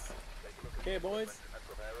incense. Okay, boys,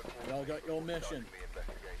 y'all got your mission.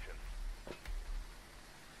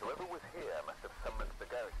 Whoever was here must have summoned the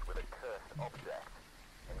ghost with a cursed object.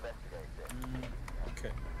 Investigate it.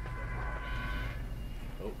 Okay.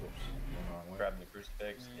 Oh, whoops. Went wrong way. Grabbing the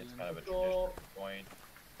crucifix, it's kind of a Let's go. traditional point.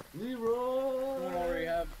 Leroy! Anyone already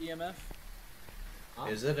have EMF? Huh?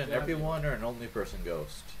 Is it an Yeah, everyone or an only person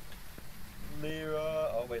ghost? Leroy.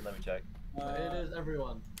 Oh, wait, let me check. It is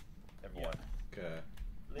everyone. Everyone. Okay.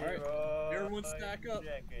 Alright, Leroy. everyone stack up.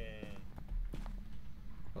 Jenkins.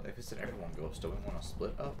 Well, if it's an everyone ghost, do we want to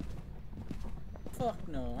split up? Fuck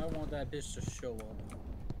no, I want that bitch to show up.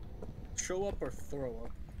 Show up or throw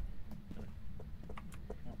up.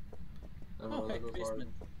 Everyone, Oh, hey, that goes hard. basement.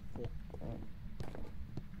 Cool.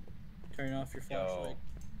 Turn off your Yo. flashlight.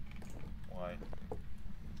 Why?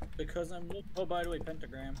 Because I'm oh, by the way,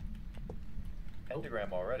 pentagram.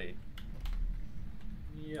 Pentagram already?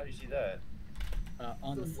 How Yep. do you see that?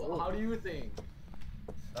 On the floor. How do you think?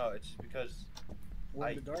 No, it's just because. We're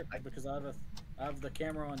in I- the dark I- because I have the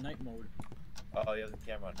camera on night mode. Oh, you have the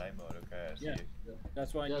camera on night mode. Okay, I see. Yeah.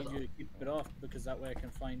 That's why I Yeah, need you to keep it off, because that way I can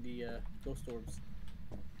find the ghost orbs.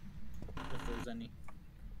 If there's any.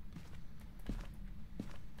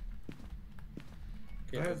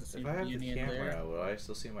 Okay, If I doesn't seem have to be the any in there. camera, will I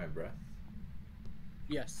still see my breath?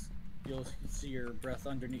 Yes, you'll see your breath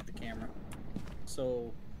underneath the camera.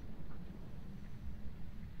 So,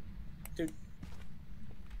 dude,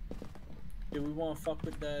 do we want to fuck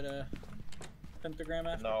with that pentagram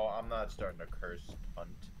after? No, I'm not starting a curse hunt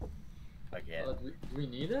again. Do we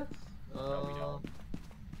need it? No, we don't.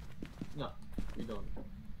 No, we don't.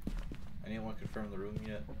 Anyone confirm the room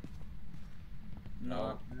yet?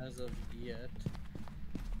 No, as of yet.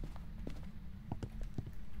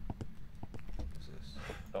 What's this?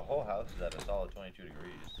 The whole house is at a solid 22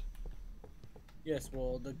 degrees. Yes,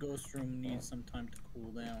 well, the ghost room needs some time to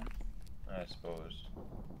cool down. I suppose.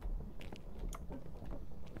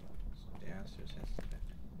 Downstairs has to be.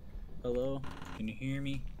 Hello? Can you hear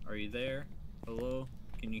me? Are you there? Hello?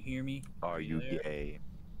 Can you hear me? Are you there? gay?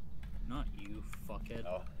 Not you, fuckhead.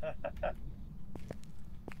 Oh.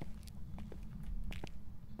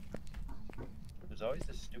 There's always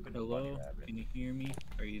this stupid bunny Hello? rabbit. Can you hear me?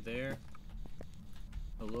 Are you there?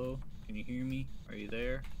 Hello? Can you hear me? Are you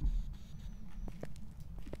there?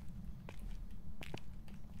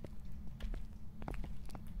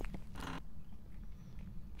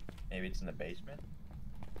 Maybe it's in the basement?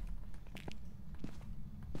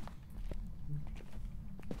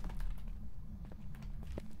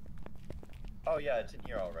 Oh yeah, it's in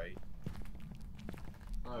here alright.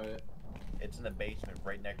 Alright. It's in the basement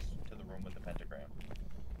right next to the room with the pentagram.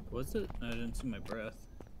 Was it? I didn't see my breath.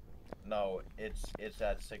 No, it's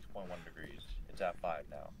at 6.1 degrees. It's at 5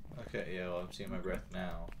 now. Okay, yeah, well, I'm seeing my breath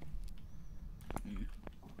now.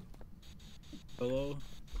 Hello?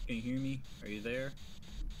 Can you hear me? Are you there?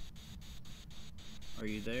 Are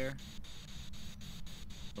you there?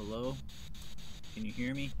 Hello? Can you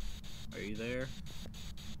hear me? Are you there?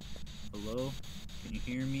 Hello? Can you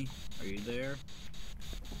hear me? Are you there?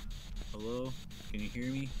 Hello? Can you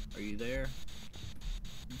hear me? Are you there?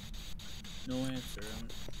 No answer.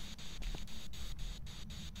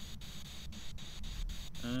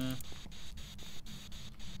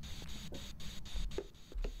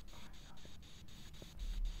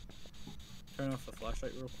 turn off the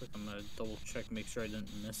flashlight real quick? I'm gonna double check, make sure I didn't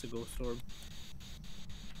miss a ghost orb.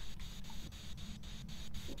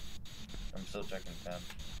 I'm still checking temp.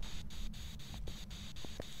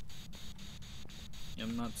 Yeah,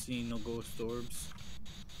 I'm not seeing no ghost orbs.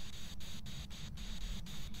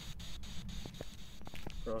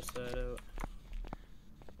 Cross that out.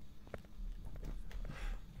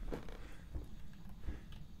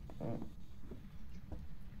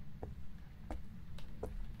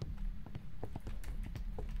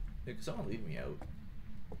 Hey, can someone leave me out?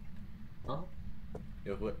 Huh?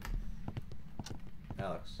 Yo, what?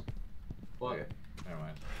 Alex. What? Okay, never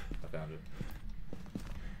mind. I found it.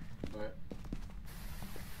 Alright.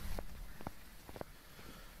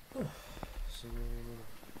 So,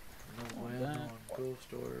 no Want land that? on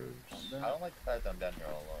ghost orbs. I don't like the fact that I'm down here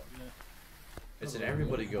all alone. It's an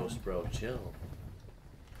everybody ghost, bro. Chill.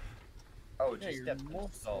 Oh, Yeah, just you're stepped in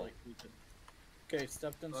most salt. likely to. Okay,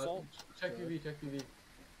 stepped in salt. Check Good. UV, check UV.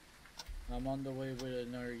 I'm on the way with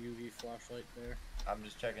another UV flashlight there. I'm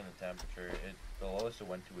just checking the temperature. The lowest it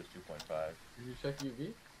went to was 2.5. Did you check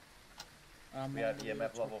UV? I'm We on have the way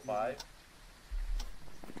EMF to level check 5.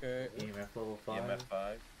 Okay. EMF level 5. EMF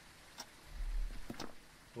 5.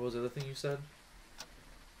 What was the other thing you said?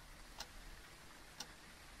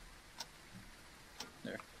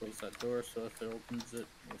 There, close that door so if it opens it,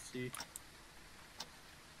 we'll see.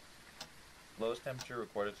 Lowest temperature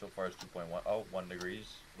recorded so far is 2.1. Oh, 1 degrees.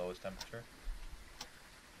 Lowest temperature.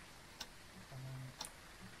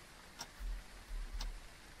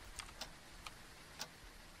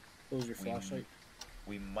 Close your flashlight.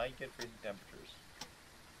 We might get freezing temperatures.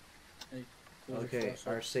 Hey, close your Okay,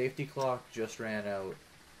 flashlight. our safety clock just ran out.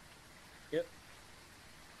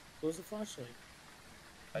 Close the flashlight.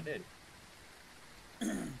 I did. I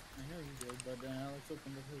know you did, but then Alex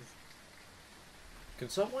opened up his. Can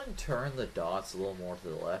someone turn the dots a little more to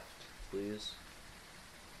the left, please?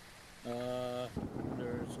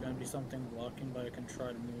 There's gonna be something blocking, but I can try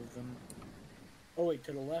to move them. Oh wait,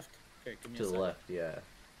 to the left? Okay, give me To a the sec. left, yeah.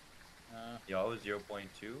 Yo,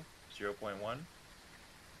 0.2, 0.1.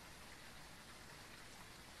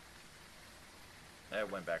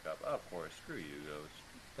 That went back up. Oh, of course. Screw you, Ghost.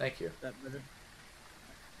 Thank you. That better?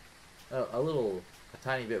 Oh, a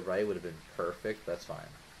tiny bit right would have been perfect. That's fine.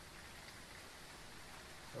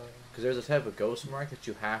 Because there's a type of ghost mark that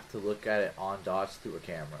you have to look at it on dots through a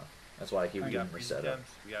camera. That's why I keep We getting got reset up.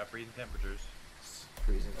 We got freezing temperatures.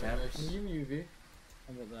 Freezing Can temps. you give me UV?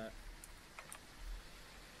 How about that?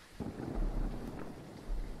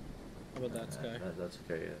 How about that, Sky? That's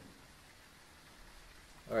okay,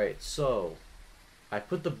 yeah. Alright, so I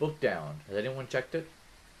put the book down. Has anyone checked it?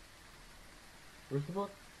 Where's the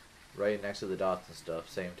book? Right next to the dots and stuff,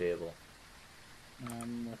 same table.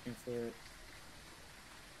 I'm looking for it.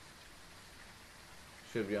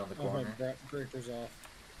 Should be on the Oh, my corner. breaker's off.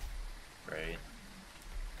 Right.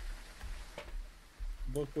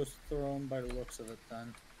 Book was thrown by the looks of it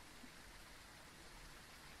then.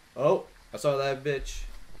 Oh, I saw that bitch.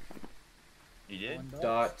 You did? One dot.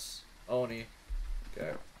 Dots. Oni.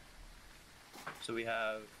 Okay. So we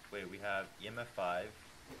have, we have EMF 5,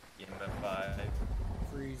 EMF 5,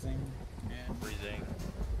 Freezing and freezing,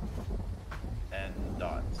 and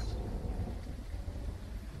dots.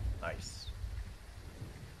 Nice.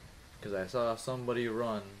 Because I saw somebody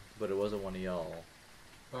run, but it wasn't one of y'all.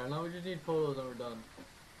 Alright, now we just need photos and we're done.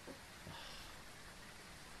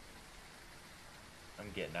 I'm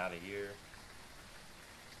getting out of here.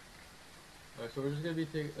 Alright, so we're just gonna be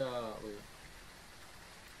taking, wait.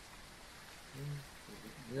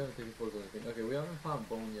 We haven't taken photos of anything. Okay, we haven't found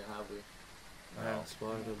bone yet, have we? I haven't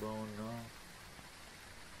spotted a bone, no.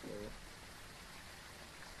 Okay.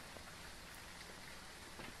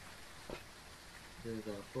 There's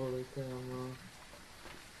our photo camera.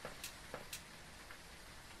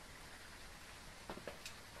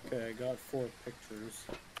 okay, I got 4 pictures.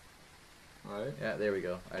 Alright. Yeah, there we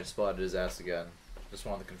go. I spotted his ass again. Just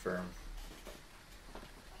wanted to confirm.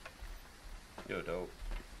 Yo, dope.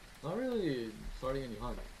 Not really starting any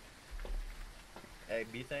hunt. Hey,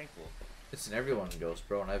 be thankful. It's an everyone ghost,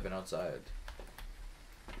 bro, and I've been outside.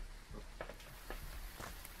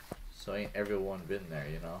 So ain't everyone been there,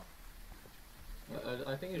 you know?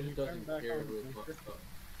 I think it Can just you doesn't turn back care on with the what breaker? stuff.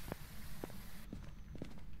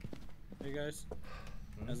 Hey guys,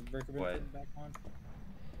 Hmm? has the breaker been What? turned back on?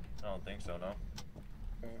 I don't think so, no.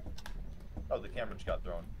 Okay. Oh, the camera just got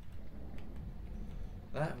thrown.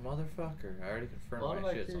 That motherfucker. I already A confirmed lot of my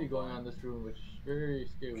shit's activity on going fire. on in this room, which is very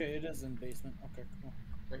scary. Okay, it is in basement. Okay, cool.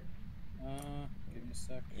 Right. Give me a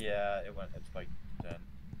sec. Yeah, it's like 10.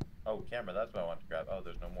 Oh, camera, that's what I wanted to grab. Oh,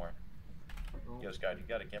 there's no more. Oh. Yo, Scott, you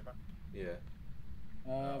got a camera? Yeah.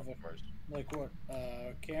 Of First, like what?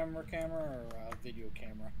 Camera or video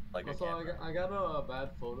camera? like a Also, camera. I got a bad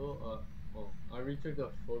photo. Well, I retook the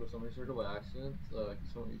photo of somebody's circle by accident. So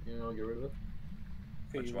you can get rid of it.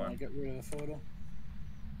 Okay, Which you want to one? get rid of the photo?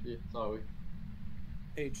 Yeah, sorry.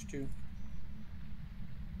 Page 2.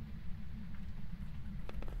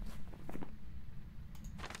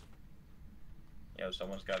 Yeah,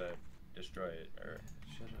 someone's got to destroy it, or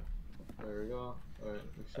Shut up. There we go. Alright,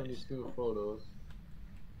 we still need Nice. 2 photos.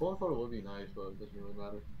 One photo would be nice, but it doesn't really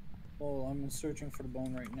matter. Oh, I'm searching for the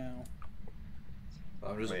bone right now.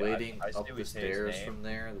 I'm just Wait, waiting I up see the we say his stairs name. from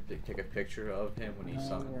there to take a picture of him when he's No,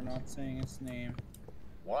 summoned. we're not saying its name.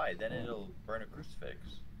 why? Then it'll burn a crucifix.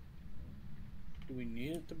 Do we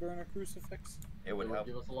need it to burn a crucifix? It would It would help.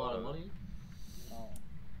 give us a lot of money. Oh,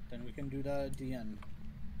 then we can do that at the end.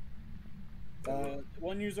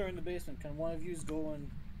 One user in the basement. Can one of you go and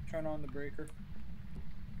turn on the breaker?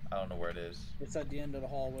 I don't know where it is. It's at the end of the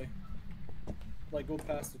hallway. Like, go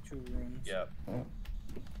past the 2 rooms. Yep.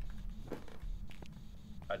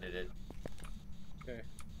 I did it. Okay.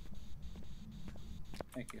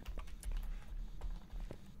 Thank you.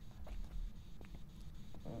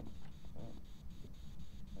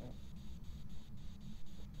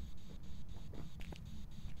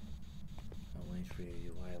 I'll wait for you,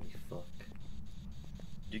 you wily fuck.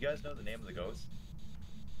 Do you guys know the name of the ghost?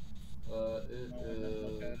 It No, I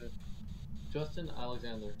didn't look at is it. Justin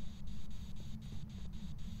Alexander.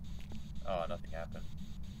 Oh, nothing happened.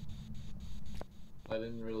 I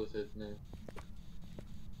didn't really say his name.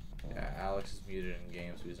 Yeah, Alex is muted in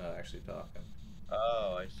game, so he's not actually talking.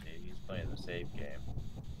 Oh, I see. He's playing the save game.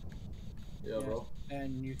 Yeah, bro.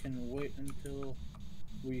 And you can wait until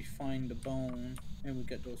we find the bone and we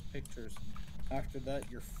get those pictures. After that,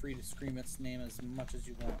 you're free to scream its name as much as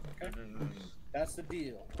you want, okay? That's the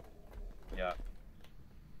deal. Yeah.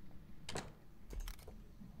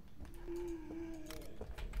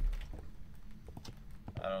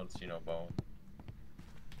 I don't see no bone.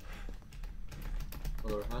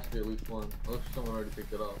 Well, there has to be at least one. Unless someone already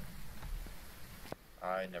picked it up.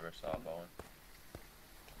 I never saw a bone.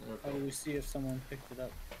 How do we see if someone picked it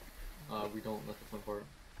up? We don't. That's the fun part.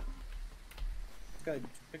 Guy, did you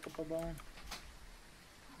pick up a bone?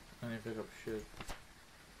 I didn't pick up shit.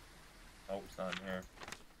 Oh, it's not in here.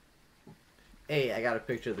 Hey, I got a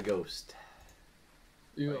picture of the ghost.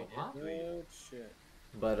 You Oh, go, you did? huh? Good shit.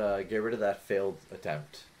 But get rid of that failed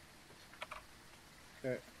attempt.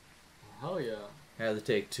 Okay. Hell yeah. I had to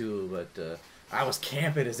take 2, but I was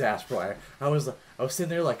camping his ass, bro. I was sitting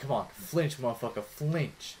there like, come on, flinch, motherfucker,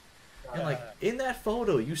 flinch. And like in that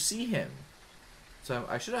photo, you see him. So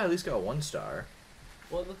I should have at least got 1 star.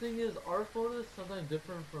 Well, the thing is, our photos sometimes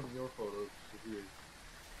different from your photos, which is weird.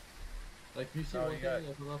 Like, you see Oh, one you thing, got-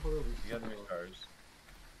 and from that photo, we see You got something 3 else. stars.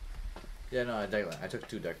 Yeah, no, I took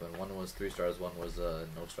 2 Declan. One was 3 stars, one was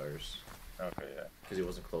no stars. Okay, yeah. Because he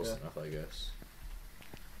wasn't close Yeah. enough, I guess.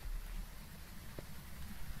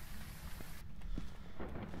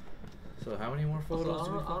 So how many more Also, photos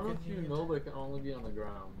do we I don't know if fucking you need? know, but it can only be on the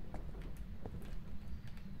ground.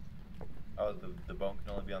 Oh, the bone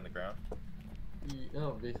can only be on the ground?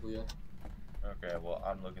 No, basically, yeah. Okay, well,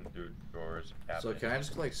 I'm looking through drawers and So cabinets. can I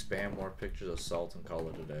just like spam more pictures of salt and call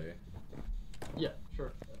it a day? Yeah,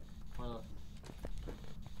 sure. Why not?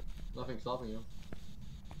 Nothing's stopping you.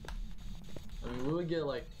 I mean, we would get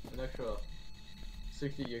like an extra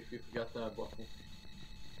 60 EXP if we got that buckle.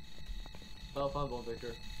 Oh, found bone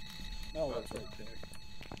picture. No, that's right there.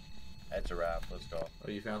 That's a wrap, let's go.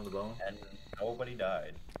 Oh, you found the bone? And nobody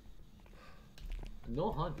died.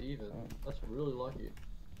 No hunt even. That's really lucky.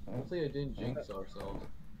 Hopefully I didn't jinx ourselves.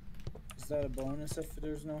 Is that a bonus if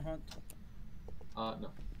there's no hunt? No.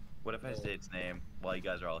 What if I say its name while you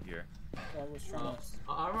guys are all here? I was trying to...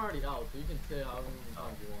 I'm already out, so you can say however many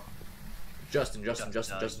times you want. Justin. Justin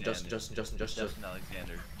Alexander.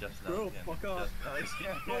 Justin Bro, Alexander. fuck off. Justin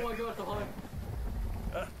Alexander. Oh my god, the hunt!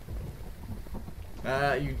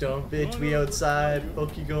 Ah, you dumb bitch, we outside.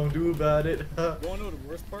 Fuck you gonna do about it? You wanna know the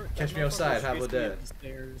worst part? Catch That me outside, motherfucker how was about chasing me that? up the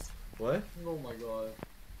stairs. What? Oh my god.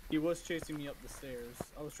 He was chasing me up the stairs.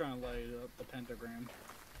 I was trying to light up the pentagram.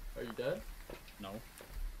 Are you dead? No.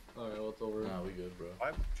 Alright, well it's over. Nah, we good, bro.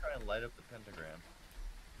 Why would you try and light up the pentagram?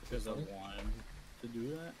 Because I want him to do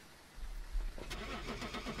that.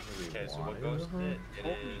 Okay, so what goes to it? It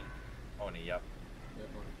is Oni, yep. Yeah,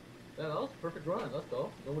 fine. Yeah, that was a perfect run, let's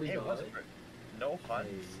go. Nobody Hey, died. it wasn't great. No hunts,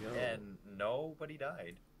 Hey, yo. and nobody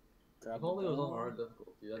died. If only it was on hard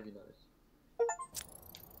difficulty, that'd be nice.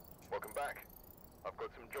 Welcome back. I've got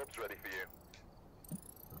some jobs ready for you.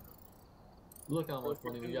 Look how much Perfect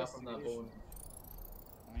money we got from that bone.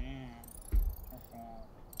 Man.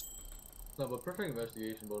 No, but perfect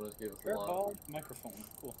investigation bonus gave us a Fair lot. ball, microphone.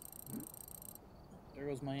 Cool. There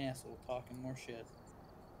goes my asshole talking more shit.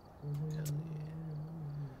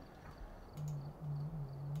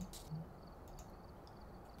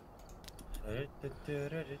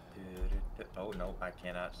 Oh no, I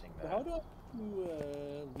cannot sing So that. how do I make you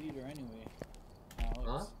leader anyway, Alex?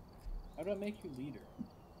 Huh? How do I make you leader?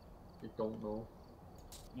 You don't know.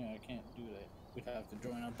 Yeah, I can't do that. We'd have to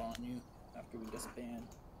join up on you after we disband.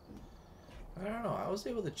 I don't know. I was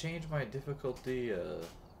able to change my difficulty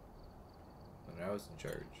when I was in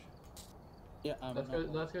charge. Yeah, I'm That's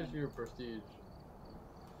not because you're prestige.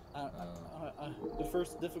 the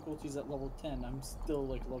first difficulty's at level 10. I'm still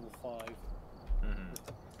like level 5. Mm-hmm.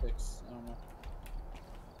 6. I don't know.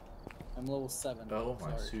 I'm level 7. Oh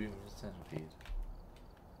my sorry. sweet centipede.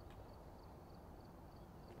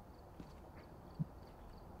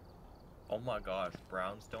 Oh my gosh,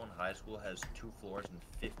 Brownstone High School has 2 floors and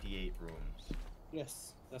 58 rooms.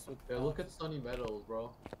 Yes, that's what. Yeah, look at Sunny Meadows,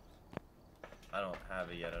 bro. I don't have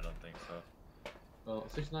it yet, I don't think so. Oh,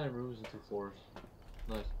 69 rooms and 2 floors.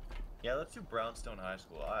 Nice. Yeah, let's do Brownstone High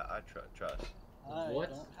School. I trust. I What?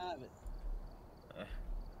 don't have it.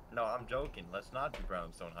 No, I'm joking. Let's not do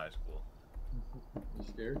Brownstone High School. You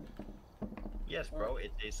scared? Yes, bro,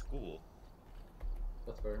 it's a school.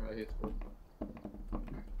 That's fair. I hate school.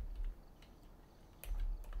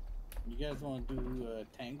 You guys want to do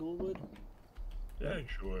Tanglewood? Yeah,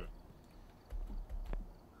 sure.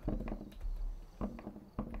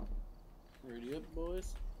 Ready up,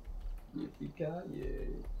 boys? Yippee-ki-yay.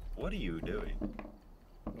 What are you doing?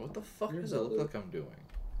 What the fuck Your does it look brother. like I'm doing?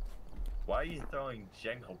 Why are you throwing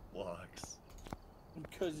Jenga blocks?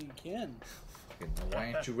 Because you can. Fucking,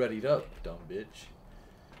 why aren't you readied up, dumb bitch?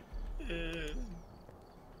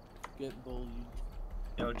 Get bullied.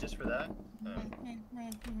 You know, just for that? Am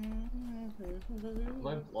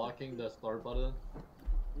I blocking the start button?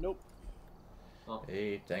 Nope. Oh.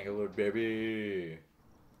 Hey, Tanglewood, baby.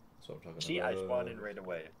 That's what I'm talking See, about. I spawned in right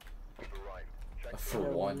away. Right. Check For Yeah,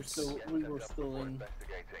 once. we were still in.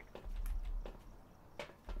 investigating.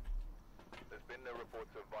 There's been no reports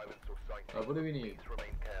of violence or sightings. What do we need? Please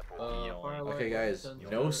remain careful. Firelight, Okay, guys, sensor,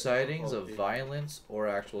 no sightings of okay. violence or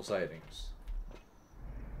actual sightings.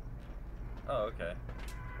 Oh, okay.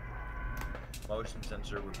 Motion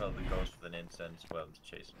sensor would probably ghost with an incense while it's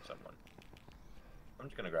chasing someone. I'm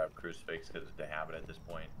just gonna grab crucifix because it's the habit at this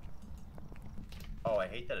point. Oh, I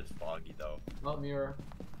hate that it's foggy though. Not mirror.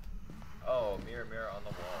 Oh, mirror, mirror on the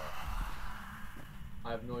wall.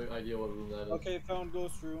 I have no idea what room that is. Okay, found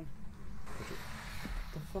ghost room. What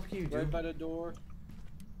the fuck are you Right doing? by the door.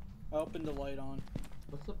 I opened the light on.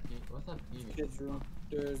 What's that penis? Kids room.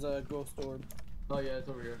 There's a ghost orb. Oh yeah, it's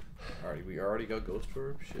over here. Alright, we already got ghost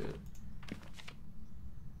orb? Shit.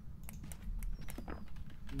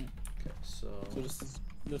 Mm. Okay, so... So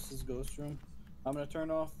this is ghost room. I'm gonna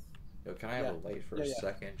turn off. Yo, can I have Yeah. a light for Yeah, a yeah.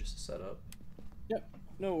 second just to set up?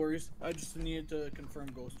 No worries. I just needed to confirm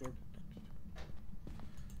ghost orb.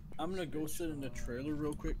 I'm gonna go sit in the trailer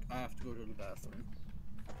real quick. I have to go to the bathroom.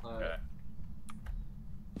 Okay.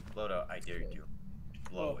 Lodo, I dare you.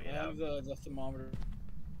 Blow I it out. have the thermometer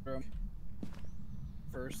first.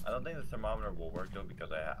 I don't think the thermometer will work though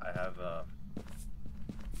because I have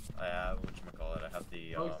whatchamacallit, I have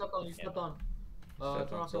the Oh, you stepped on. You stepped on. Stepped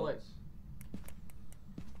Turn on off the lights.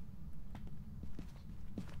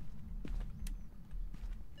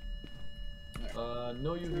 cells.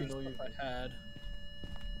 No UV, no UV. I had.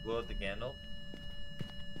 blow out the candle.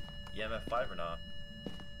 EMF 5 or not?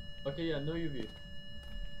 Okay, yeah, no UV.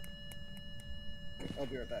 I'll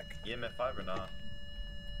be right back. EMF 5 or not?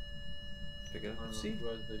 Pick it I up don't and know see. who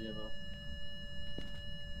has the EMF.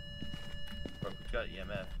 Bro, who's got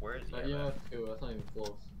EMF? Where is EMF? EMF 2, that's not even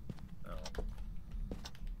close. Oh.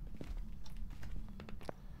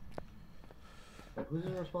 Wait, who's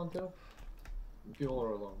gonna respond to? People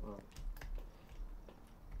are alone. Oh.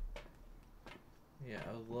 Yeah,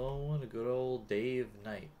 alone, a good old Dave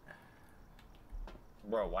Knight.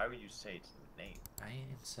 Bro, why would you say it's the name? I ain't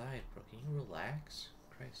inside, bro. Can you relax?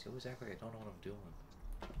 Christ, you always act like I don't know what I'm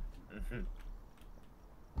doing.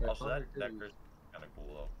 Yeah, Also, that Connor curse is kind of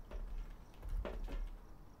cool though.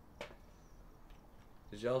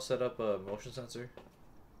 Did y'all set up a motion sensor?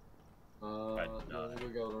 I did Yeah, not. let me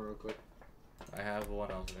go get one real quick. I have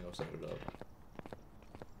one. I was gonna go set it up.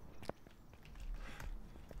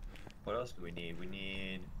 What else do we need? We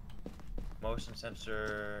need motion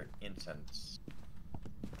sensor, incense.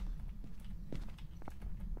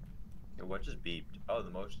 Okay, what just beeped? Oh, the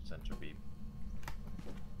motion sensor beeped.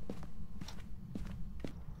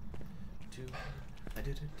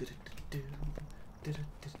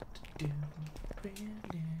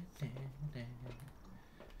 Do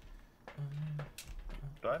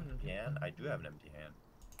I have an empty hand? I do have an empty hand.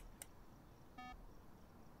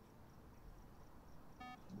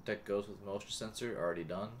 Deck goes with motion sensor, already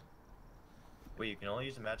done. Wait, you can only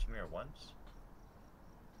use the magic mirror once?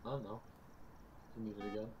 I don't know. You can use it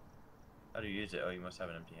again. How do you use it? Oh, you must have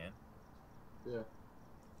an empty hand. Yeah.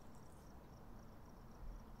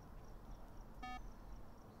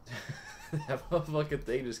 That motherfucking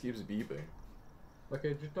thing just keeps beeping.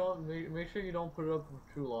 Okay, just don't make sure you don't put it up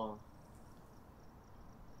for too long.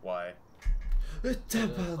 Why?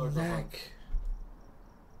 Neck.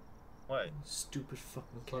 What? Stupid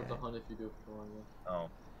fucking Start cat. the hunt if you do it for too long. Yeah.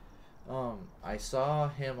 Oh. I saw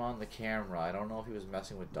him on the camera. I don't know if he was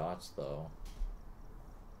messing with dots though.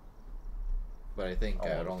 But I think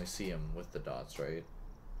I would only see him with the dots, right?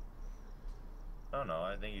 I don't know.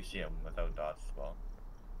 I think you see him without dots as well.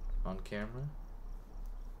 On camera?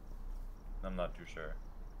 I'm not too sure.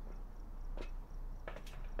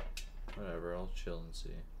 Whatever, I'll chill and see.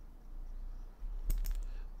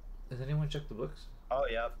 Has anyone checked the books? Oh,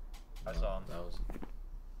 yep. I saw him. That was...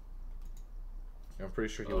 I'm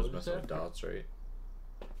pretty sure he Oh, was what'd you messing say? with dots, right?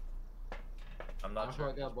 I'm not sure.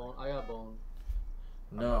 I got bone. I got bone.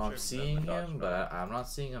 No, not I'm sure if he's seeing messing with dots him, or but not. I'm not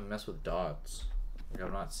seeing him mess with dots. Like,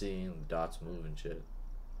 I'm not seeing the dots move and shit.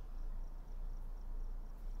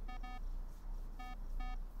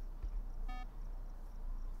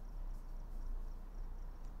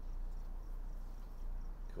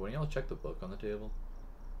 When y'all check the book on the table?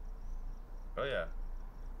 Oh, yeah.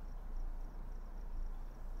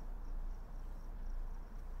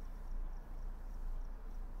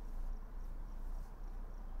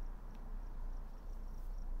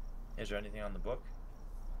 Is there anything on the book?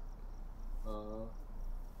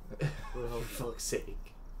 For fuck's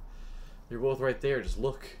sake. You're both right there, just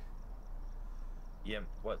look.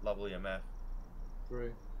 What level EMF? 3.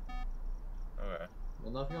 Okay.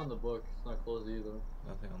 And nothing on the book. It's not closed either.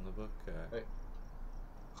 Nothing on the book. Hey.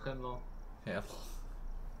 Hello. Handle.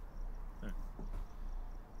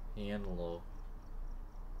 Handle.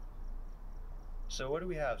 So what do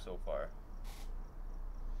we have so far?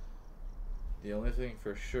 The only thing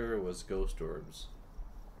for sure was ghost orbs.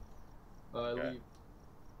 Okay. Leave.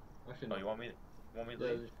 Actually, no. Oh, you want me to Yeah,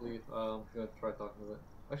 leave? just leave. I'm gonna try talking to it.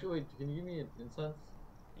 Actually, wait. Can you give me an incense?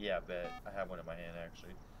 Yeah, bet. I have one in my hand,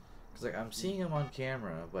 actually. Cause like I'm seeing him on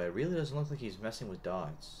camera, but it really doesn't look like he's messing with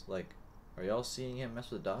dots. Like, are y'all seeing him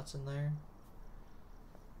mess with dots in there?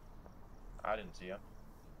 I didn't see him.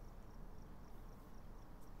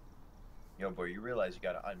 Yo, boy, you realize you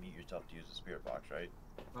gotta unmute yourself to use the spirit box, right?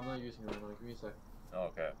 I'm not using it right now. Give me a sec. Oh,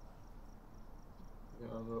 okay. Yeah,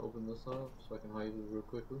 I'm gonna open this up so I can hide it real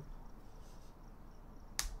quickly.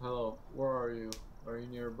 Hello, where are you? Are you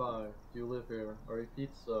nearby? Do you live here? Are you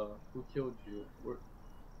pizza? Who killed you? Where?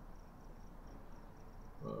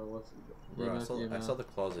 What's it? Bro, EMF, I saw the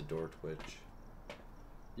closet door twitch.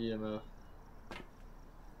 EMF.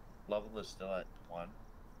 Level is still at 1.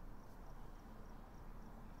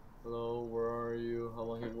 Hello, where are you? How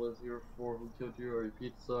long have you lived here for? Who killed you? Are you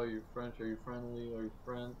pizza? Are you French? Are you friendly? Are you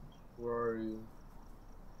French? Where are you?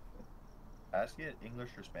 Ask it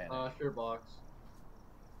English or Spanish. Spirit box.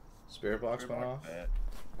 Spirit box Spirit went box, off. bet.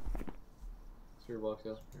 Spirit box,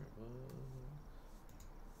 yes.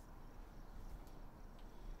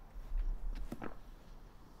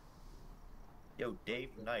 Yo, Dave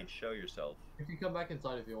Knight, show yourself. You can come back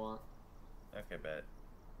inside if you want. Okay, bet.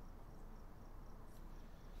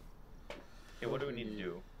 Okay, what do we need to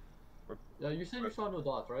do? Yeah, you said you saw no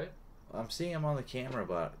dots, right? I'm seeing him on the camera,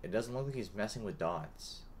 but it doesn't look like he's messing with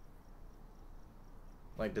dots.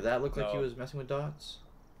 Like, did that look like he No. was messing with dots?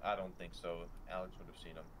 I don't think so. Alex would have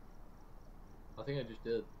seen him. I think I just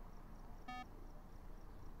did.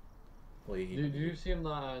 Well, Did you see him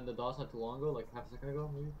in the dots not too long ago? Like half a second ago,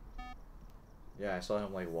 maybe? yeah, I saw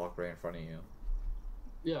him like walk right in front of you.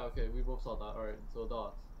 Yeah, okay, we both saw that. Alright, so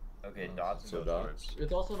dots. Okay, Oh, dots and so ghost dots. orbs.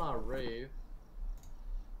 It's also not a rave.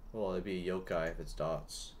 Well, it'd be a yokai if it's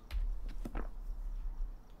dots.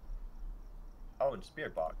 Oh, and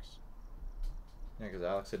spirit box. Yeah, because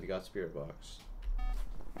Alex said he got spirit box.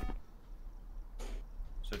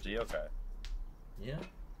 So it's a yokai. Yeah.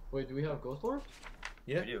 Wait, do we have ghost orbs?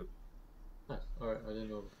 Yeah. We do. Nice. Alright, I didn't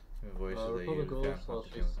know. Voices that Republic you Ghost, I'll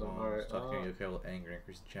chase them. Alright, talking to yokai will anger,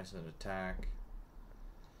 increase the chances of an attack.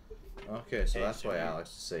 Okay, so Hey, that's why Jimmy. Alex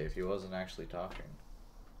is safe. He wasn't actually talking.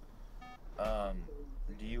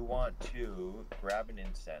 Do you want to grab an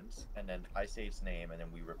incense and then I say its name and then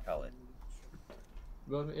we repel it?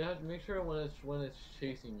 But you have to make sure when it's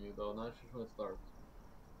chasing you though, not just when it starts.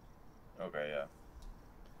 Okay, yeah.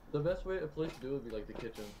 The best place to do it would be like the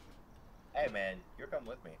kitchen. Hey man, you're coming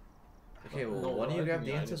with me. Okay, well, No, why don't I you grab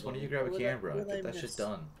think the I incense? did Why don't you something. grab a camera? What Get I that shit miss?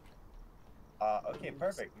 done. Okay,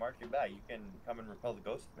 perfect. Mark your bag. You can come and repel the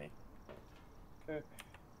ghost with me. Okay.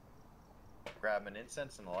 Grab an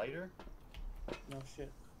incense and a lighter, No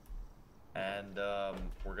shit. and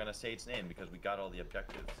we're gonna say its name because we got all the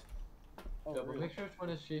objectives. Oh, Yeah, but really? make sure which one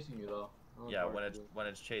is chasing you though. I don't Yeah, know when if it's when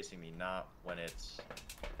it's chasing me, not when it's.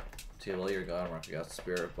 See, while you're gone, Mark, you got the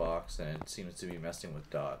spirit box, and it seems to be messing with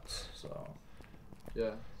dots, so...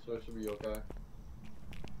 Yeah, so it should be okay.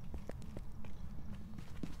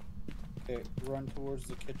 Okay, run towards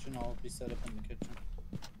the kitchen. I'll be set up in the kitchen.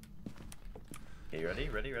 Okay, ready?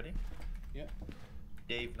 Ready? Ready? Yep.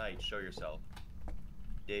 Dave Knight, show yourself.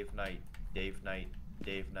 Dave Knight. Dave Knight.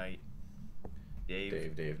 Dave Knight. Dave.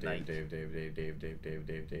 Knight. Dave.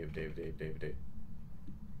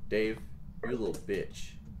 Dave, you little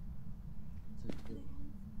bitch.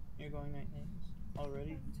 You're going night names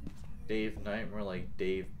already? Dave Knight, more like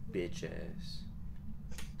Dave bitch ass.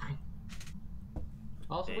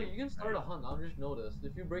 Also, wait, Dave you can start a Knight. hunt. I've just noticed.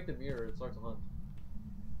 If you break the mirror, it starts a hunt.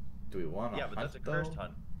 Do we want to Yeah, hunt, but that's a cursed though?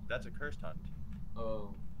 hunt. That's a cursed hunt.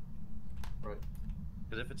 Oh. Right.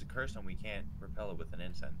 Because if it's a cursed hunt, we can't repel it with an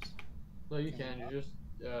incense. No, you Can can. you You just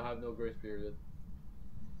have no grace period.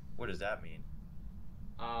 What does that mean?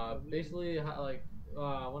 Basically,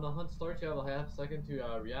 when a hunt starts, you have a half second to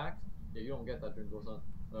react. Yeah, you don't get that during ghost hunt.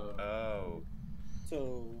 Oh.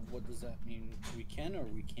 So, what does that mean? We can or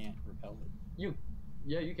we can't repel it?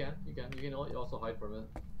 Yeah, you can. You can. You can also hide from it.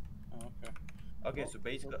 Oh, okay. Okay, Oh, so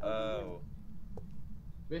basically, so how do you oh.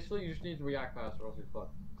 Basically, you just need to react fast, or else you're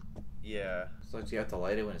fucked. Yeah. So you have to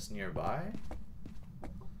light it when it's nearby?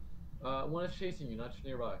 When it's chasing you, not just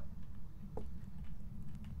nearby.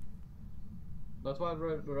 That's why I'd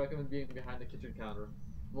recommend being behind the kitchen counter.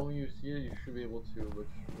 The moment you see it, you should be able to, which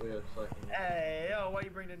wait a second. Hey, yo, why you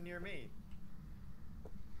bring it near me?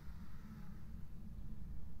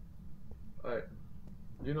 Alright.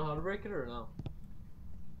 Do you know how to break it or no?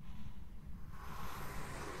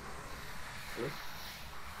 Yes?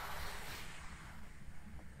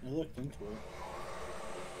 I looked into it.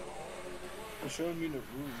 It showed me the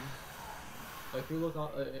room. If you look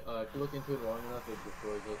into it long enough, it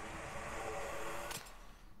destroys it.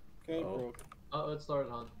 Okay, Oh. broke. Oh, it started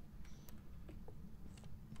on.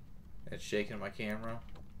 It's shaking my camera.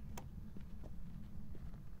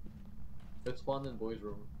 It spawned in boys'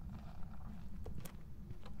 room.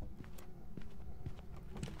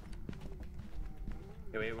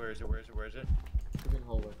 Hey, wait, where is it? Where is it? Where is it? Should be in the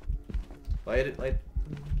hallway. Light it, light.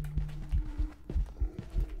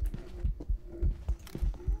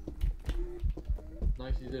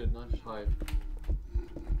 Nice, you did it. Not just hide.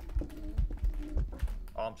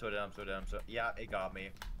 Oh, I'm so dead, I'm so dead, I'm so... Yeah, it got me.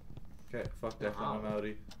 Okay, fuck that Wow. from I'm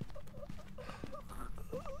outie.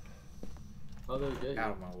 How did it get you?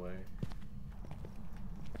 Out of my way.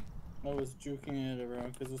 I was juking it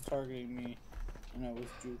around because it was targeting me, and I was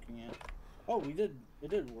juking it. Oh, we did. It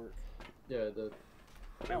did work. Yeah, it did.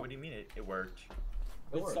 Wait, what do you mean it worked?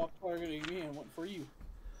 It It worked. stopped targeting me and went for you.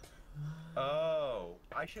 Oh,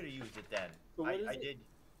 I should have used it then. So what is I it? did.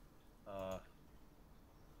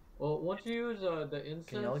 Well, once you use the incense,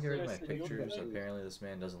 Can y'all get rid of my Yes, you'll pictures? get it. Apparently this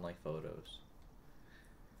man doesn't like photos.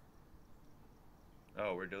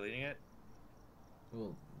 Oh, we're deleting it?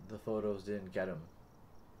 Well, the photos didn't get him.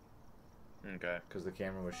 Okay. Because the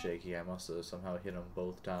camera was shaky. I must have somehow hit him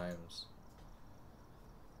both times.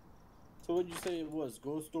 So what did you say it was?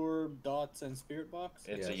 Ghost orb, dots, and spirit box?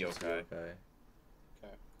 It's a it's yokai. Okay.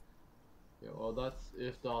 Yeah, well, that's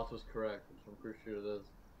if DOS was correct, which I'm pretty sure it is.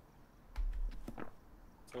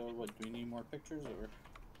 So what? Do we need more pictures or?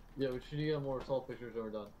 Yeah, we should get more assault pictures when we're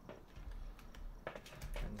done.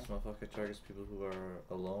 And this motherfucker targets people who are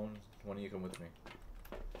alone. Why don't you come with me?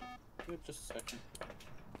 Give it just a second.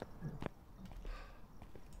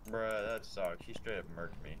 Bruh, that sucks. He straight up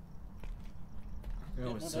murked me. You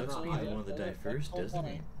know, it no, sucks that's being not- the one to die that's first, all doesn't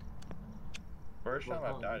fine. it? First time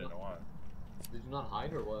Well, I've died in no. a while. Did you not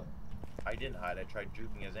hide or what? I didn't hide. I tried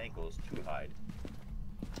juking his ankles to hide.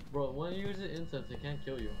 Bro, when you use the incense, it can't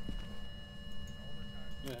kill you.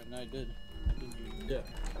 Yeah, and I did. I did use it.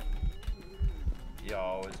 Yeah.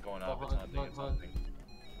 Yo, it's going off. It's hunt, hunting. hunt, It's hunt. hunting.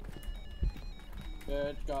 Yeah,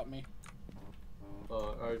 it got me.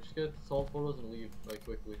 Alright, just get assault photos and leave, like,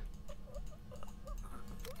 quickly.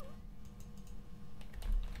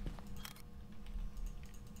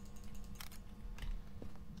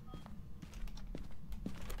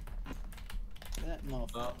 That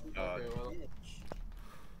motherfucker. Okay, well, Bitch.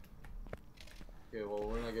 okay, well,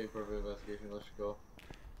 we're not getting perfect investigation, let's just go.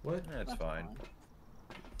 What? That's fine.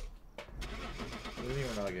 What do you mean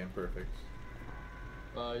we're not getting perfect?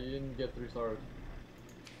 You didn't get 3 stars.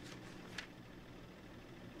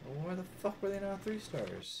 Well, why the fuck were they not 3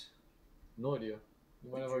 stars? No idea.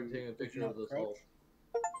 You might have already taken a picture of the assault.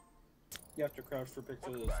 You have to crouch for picture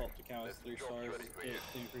of the assault to count as 3 stars. It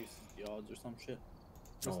increases the odds or some shit.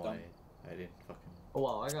 Just No, dumb. I didn't fucking. Oh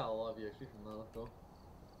wow, I got a lot of EXP from that. Let's go.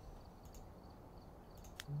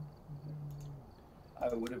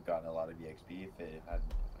 I would have gotten a lot of EXP if it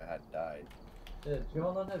hadn't died. Yeah, do you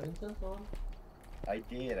all not have incense on? I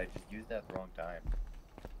did. I just used that at the wrong time.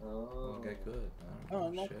 Oh. Okay, good. Oh, Oh,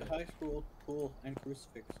 unlock shit. the high school pool and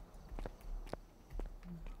crucifix.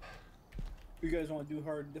 You guys want to do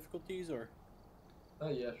hard difficulties or? Oh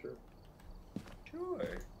yeah, sure.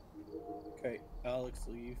 Sure. Okay, Alex,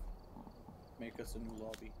 leave. Make us a new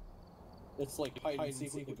lobby. It's like hide and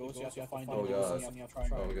seek with the ghost. You have to find the Oh, ghost God. and you have to try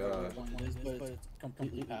and Oh, figure out God. which one it is, but it's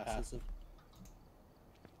completely passive.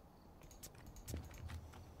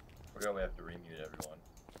 Forgot we have to remute everyone.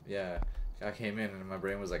 Yeah, I came in and my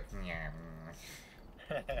brain was like,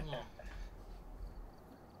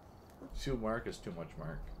 too Mark is too much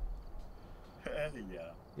Mark.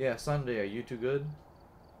 Yeah. Yeah, Sunday, are you too good?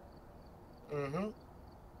 Mm-hmm.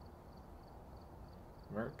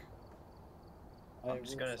 Merc? I'm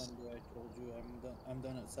just gonna Sunday, I told you I'm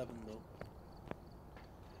done at 7 though.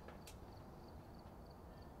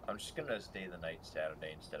 I'm just gonna stay the night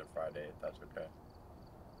Saturday instead of Friday, if that's okay.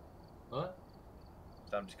 What?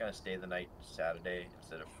 So I'm just gonna stay the night Saturday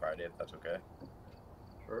instead of Friday, if that's okay.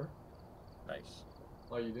 Sure. Nice.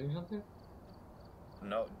 Are you doing something?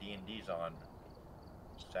 No, D&D's on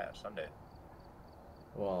Sunday.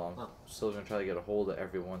 Well, I'm still gonna try to get a hold of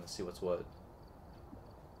everyone to see what's what.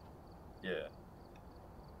 Yeah.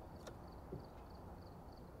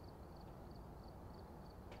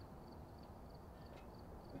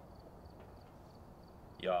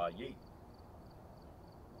 Yeah, yeet.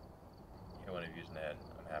 You want to use that?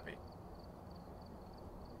 I'm happy.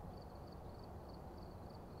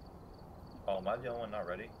 Oh, am I the only one not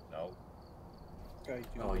ready? No. Okay,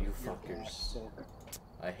 dude, Oh, you you're fuckers. black, so-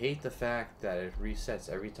 I hate the fact that it resets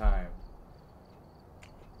every time.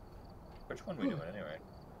 Which one are we doing anyway?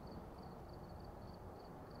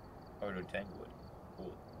 Oh, we're doing Tanglewood.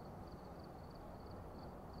 Cool.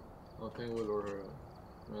 Oh, Tanglewood or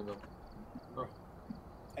random. Oh.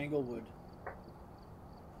 Tanglewood.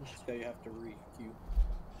 This guy you have to re-queue.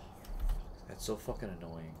 That's so fucking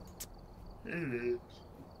annoying. It is.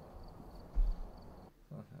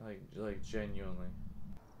 Like genuinely.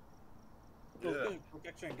 Well, Yeah. good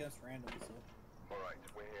protection against randoms though. Alright,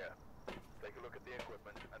 we're here. Take a look at the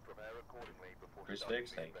equipment and prepare accordingly before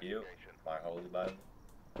Crucifix, starting the thank you. investigation. My holy Bible.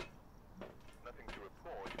 Nothing to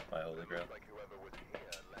report. My holy grail. Looks like whoever was here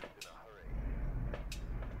left in a hurry.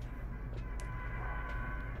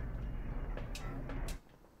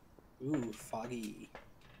 Ooh, foggy.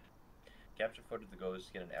 Capture footage of the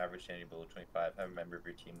ghost, get an average sanity below 25, have a member of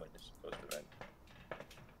your team witness the ghost event.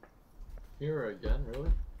 Here again, really?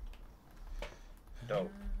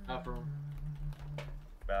 Dope. Bathroom.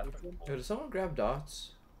 Bathroom. Yo, did someone grab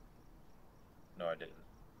dots? No, I didn't.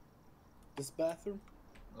 This bathroom?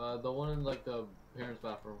 The one in like the parents'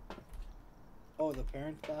 bathroom. Oh, the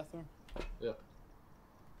parents' bathroom? Yeah.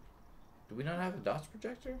 Do we not have a dots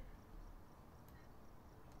projector?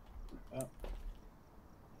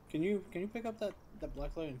 Can you pick up that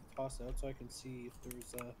black light and toss it out so I can see if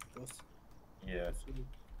there's ghosts? Yeah.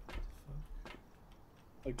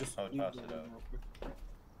 Like just I'll leave toss the it room out. real quick.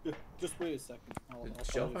 Yeah, just wait a second. Did I'll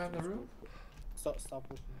Shell probably find the just room? Stop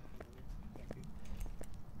looking. Thank you.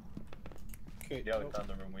 Okay. Yeah, we nope, found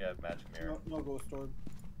the room. We have magic mirror. no ghost orb.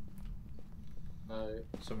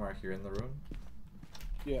 So Mark, you're in the room?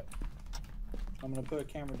 Yeah. I'm gonna put a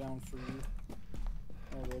camera down for you.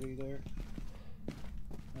 Already there.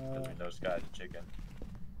 Because we know Sky's a chicken.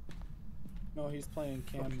 No, he's playing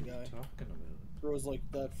What cam are you guy. talking about? Throws like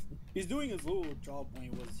that. He's doing his little job when he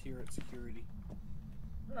was here at security.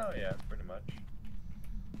 Oh yeah, pretty much.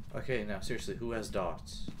 Okay, now seriously, who has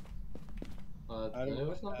dots? I don't Did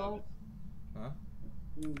anyone not have dots? Huh?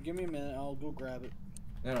 Give me a minute. I'll go grab it.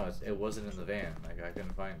 No, it wasn't in the van. Like, I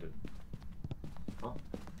couldn't find it.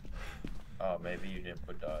 Oh, maybe you didn't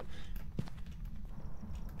put dots.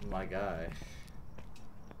 My guy.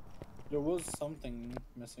 There was something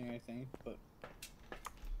missing, I think, but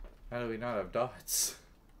How do we not have dots?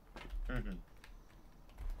 Mhm.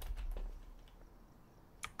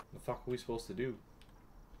 The fuck are we supposed to do?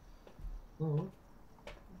 Mm-hmm.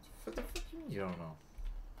 What the fuck you don't know?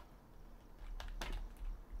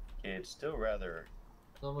 It's still rather.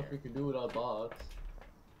 Not much we can do without dots.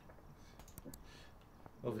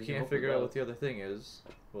 Well, if we We can can't hope it figure out does. what the other thing is,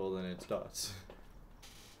 well then it's dots.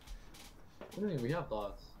 What do you mean we have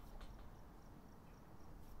dots?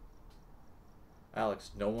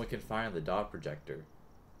 Alex, no one can find the dot projector.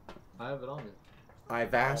 I have it on me.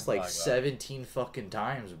 I've asked Oh my like God. 17 fucking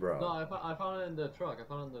times, bro. No, I found it in the truck. I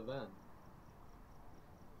found it in the van.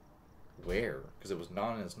 Where? Because it was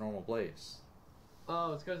not in its normal place.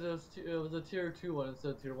 Oh, it's because it was a tier 2 one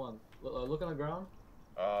instead of tier 1. Look on the ground.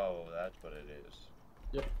 Oh, that's what it is.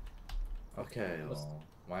 Yep. Okay, well,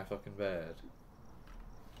 my fucking bad.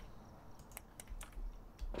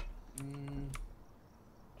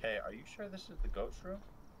 Okay, are you sure this is the ghost room?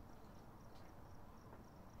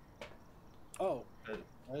 Oh, Uh,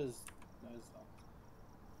 that is not.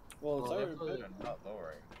 Well, it's Oh, either that's what They're not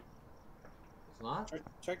lowering. It's not?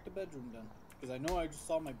 check the bedroom then, because I know I just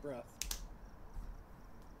saw my breath.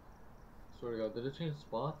 Swear to God, did it change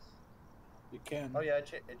spots? You can. Oh yeah,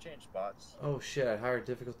 it changed spots. Oh shit, at higher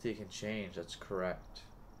difficulty it can change, that's correct.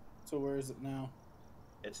 So where is it now?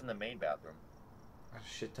 It's in the main bathroom.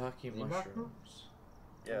 Shiitake Main bathroom? mushrooms.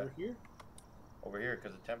 Yeah, Over here? over here,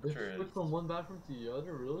 because the Did temperature it is... switch from one bathroom to the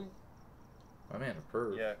other, really? My man, a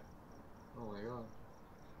perv. Yeah, Oh my God.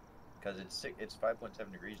 because it's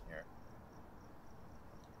 5.7 degrees in here.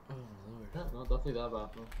 Oh lord. Yeah, no, definitely that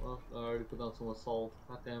bathroom. Well, I already put down so much salt.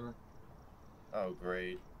 God damn it. Oh,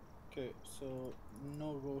 great. Okay, so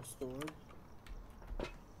no ghost stored.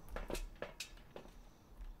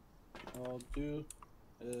 What I'll do,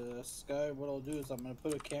 Sky, what I'll do is I'm gonna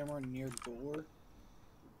put a camera near the door.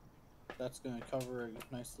 That's gonna cover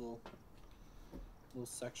a nice little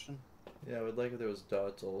section. Yeah, I would like if there was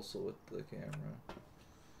dots also with the camera.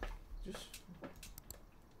 Just...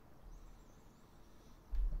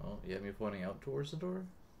 Oh, you have me pointing out towards the door?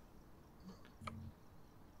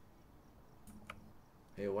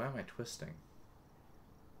 Hey, why am I twisting?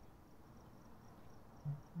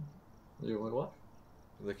 You went what?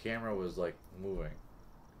 The camera was like moving.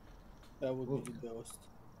 That would Ooh. be the ghost.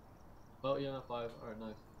 Oh, yeah, 5. Alright,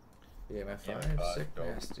 nice. Yeah, my Yeah, 5 five, sick dope.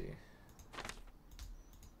 nasty.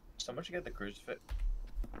 Someone should get the crucifix.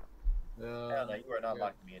 Yeah. Hell no, you are not yeah.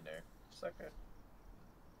 locking me in there. Sucker.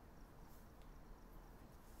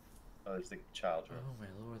 Oh, there's the child's room. Oh my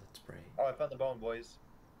lord, that's bright. Oh, I found the bone, boys.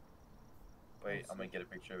 Wait, I'm gonna get a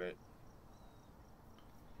picture of it.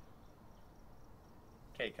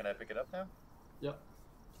 Okay, can I pick it up now? Yep.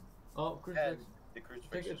 Oh, And crucifix. the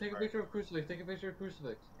crucifix is Take a right. picture of crucifix. Take a picture of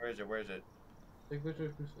crucifix. Where is it? Where is it? Take a picture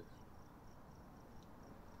of crucifix.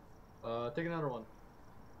 Take another one.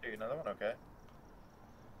 Take another one? Okay.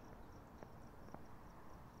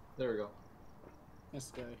 There we go.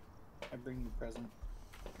 This guy, I bring you a present.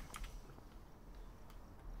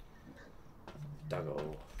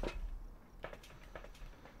 Doggo.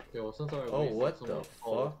 Okay, well, since I Oh, wasted what so the much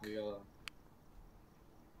salt, fuck? we gotta...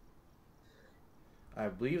 I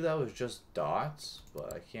believe that was just dots,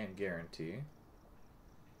 but I can't guarantee.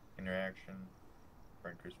 Interaction.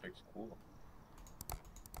 Burn crucifix. Cool.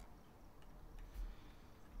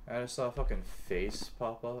 I just saw a fucking face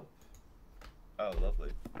pop up. Oh,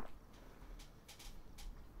 lovely.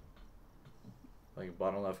 Like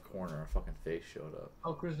bottom left corner, a fucking face showed up.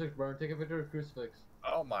 Oh, crucifix burn. Take a picture of crucifix.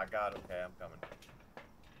 Oh my god, okay, I'm coming.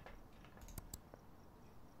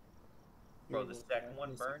 Bro, the second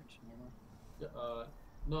one burned? Yeah,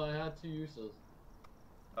 no, it had 2 uses.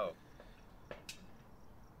 Oh.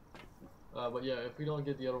 But yeah, if we don't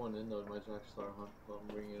get the other one in, though, it might actually start a hunt. So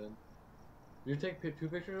I'm bringing it in. Did you take 2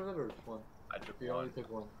 pictures of it or just 1? I took You one. only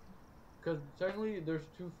took 1. Because technically, there's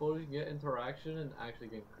 2 photos. You can get interaction and actually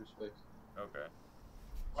get crucifix. Okay.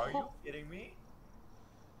 Are you kidding me?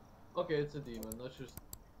 Okay, it's a demon. Let's just.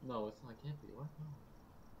 No, it's not. Can't be. What? No.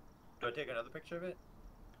 Do I take another picture of it?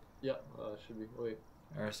 Yeah, should be. Wait.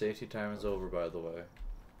 Our safety time is over, by the way.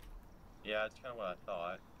 Yeah, that's kind of what I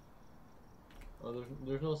thought.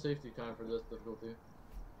 There's no safety time for this difficulty.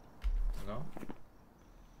 No?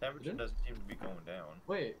 Temperature Is it? doesn't seem to be going down.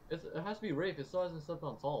 Wait, it has to be Rafe. It still hasn't stepped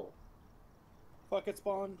on salt. Fuck, it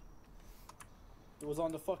spawned. It was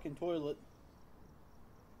on the fucking toilet.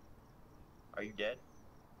 Are you dead?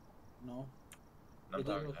 No. I'm It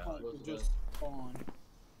talking didn't now. spawn, Close it to just spawned.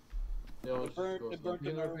 Yeah, It burnt- it burnt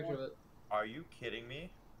Get another another picture one. of it. Are you kidding me?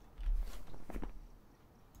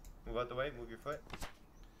 Move out the way, move your foot.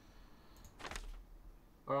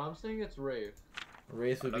 Alright, I'm saying it's Rafe.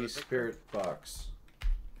 Wraith would be Another picture? spirit box.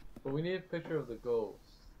 But we need a picture of the ghost.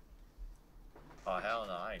 Oh, hell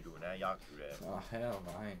no, I ain't doing that. Y'all can do that. Oh hell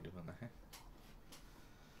no, I ain't doing that.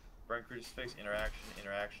 Burn crucifix,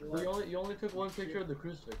 interaction. Well, you only took 1 picture of the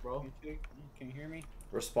crucifix, bro. Can you hear me?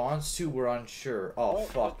 Response to we're unsure. Oh What?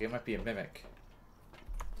 fuck, it might be a mimic.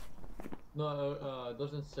 No, it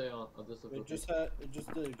doesn't say on this difficulty. It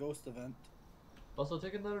just did a ghost event. Also,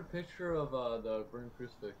 take another picture of the burned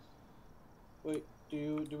crucifix. Wait,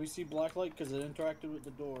 do we see black light? Because it interacted with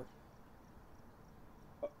the door.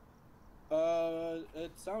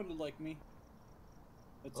 It sounded like me.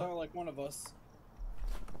 It sounded like one of us.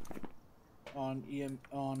 On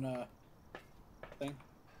thing.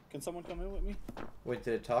 Can someone come in with me? Wait,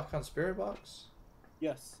 did it talk on Spirit Box?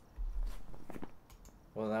 Yes.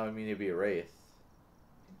 Well, that would mean it'd be a Wraith.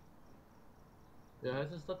 Yeah, it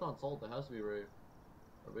hasn't stepped on salt. It has to be Ray.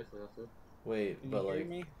 Or basically has to. Wait, Can but you hear like...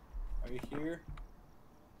 me? Are you here?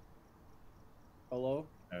 Hello?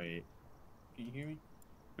 Oh, wait. Can you hear me?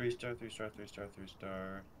 3-star, 3-star, 3-star,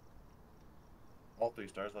 3-star. All 3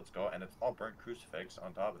 stars, let's go. And it's all burnt crucifix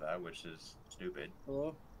on top of that, which is stupid.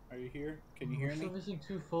 Hello? Are you here? Can you hear We're me? still missing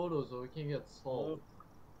 2 photos, so we can't get salt. Hello?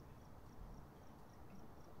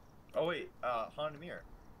 Oh wait, Honda Mirror.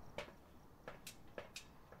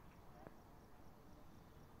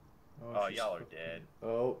 Oh, she's y'all are fucking- dead.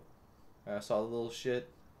 Oh, I saw the little shit.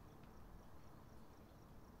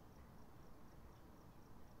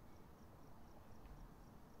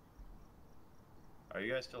 Are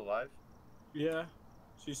you guys still alive? Yeah.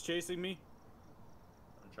 She's chasing me.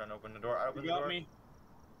 I'm trying to open the door. I opened You the got door. me.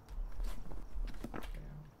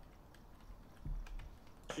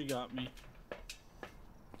 She got me.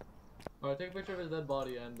 Alright, take a picture of his dead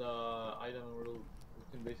body and item and we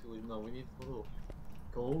can basically no, we need photo.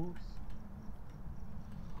 Ghost?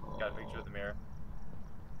 Got a picture of the mirror.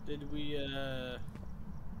 Did we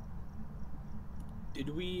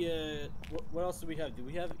what else do we have? Do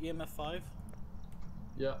we have EMF 5?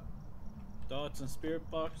 Yeah. Dots and Spirit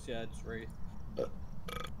Box? Yeah, it's Wraith. Dots,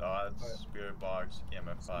 Alright. Spirit Box,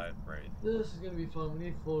 EMF5, right. This is gonna be fun. We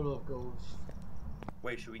need photo of ghost.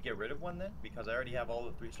 Wait, should we get rid of one then? Because I already have all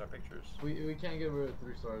the 3-star pictures. We can't get rid of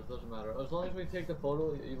 3 stars, doesn't matter. As long as we take the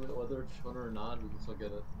photo, even whether it's fun or not, we can still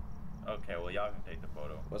get it. Okay, well y'all can take the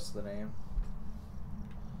photo. What's the name?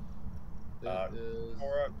 It is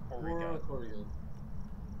Cora Cora Corrigan.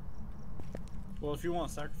 Well, if you want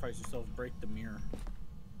to sacrifice yourself, break the mirror.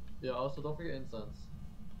 Yeah, also don't forget incense.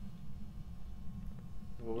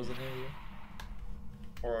 What was the name again?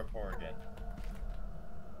 Cora Corrigan.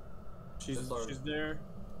 She's there.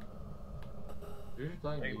 You're just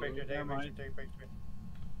dying. Take a picture, take a Never picture, mind. take a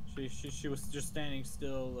picture. She was just standing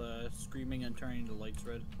still, screaming and turning the lights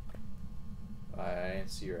red. I didn't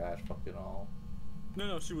see her at fucking all.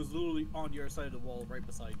 No, she was literally on your side of the wall, right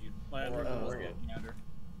beside you. I Oh, wasn't okay. looking at her.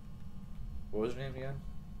 What was her name again?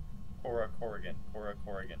 Cora Corrigan. Cora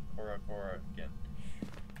Corrigan. Cora Corrigan.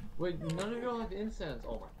 Wait, none of y'all have incense.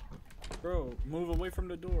 Oh my. Bro, move away from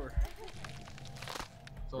the door.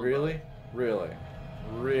 So Really? Really?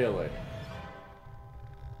 Really?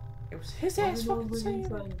 It was his Why ass do no one fucking bring saying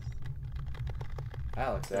it. incense?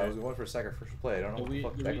 Alex, I was going for a second first play. I don't know what the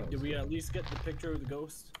fuck Declan Did was we doing. at least get the picture of the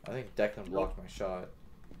ghost? I think Declan blocked my shot.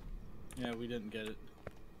 Yeah, we didn't get it.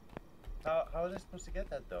 How was I supposed to get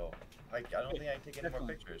that though? I don't think I can take any more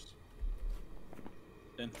Definitely. pictures.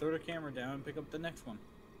 Then throw the camera down and pick up the next one.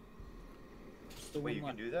 Just the Wait,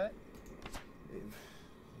 one you can left. do that?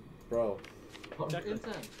 Bro, Oh, Declan,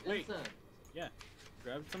 incense. wait. Incense.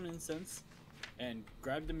 Grab some incense and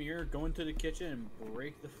grab the mirror, go into the kitchen and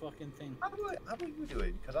break the fucking thing. How do you do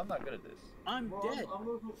it? Because I'm not good at this. I'm Bro, dead.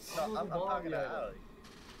 I'm talking to Alex.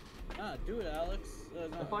 Ah, do it, Alex.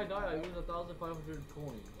 No. If I die, I lose 1,500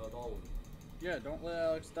 coins. $1. Yeah, don't let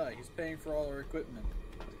Alex die. He's paying for all our equipment.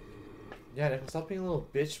 yeah, Declan, stop being a little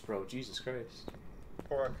bitch, bro. Jesus Christ.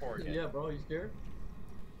 Cora Corrigan. Yeah, bro, you scared?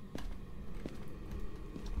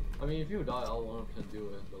 I mean, if you die, I'll 100% do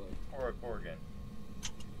it, but like. Cora Corrigan.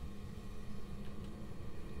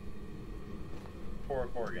 Cora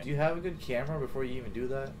Corrigan. Do you have a good camera before you even do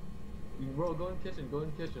that? Bro, go in kitchen, go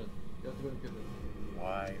in kitchen. You have to go in kitchen.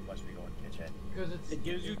 Why must we go in kitchen? Because It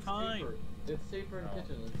gives you it's time. Safer. It's safer in No.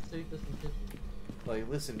 kitchen. It's safest in kitchen. Like,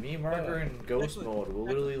 listen, me and Mark are in Declan, ghost Declan, mode. We'll Declan,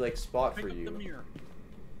 literally, like, spot Pick for up the you. mirror.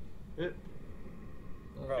 It.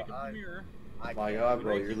 Bro, Pick up the mirror. I My can't god, do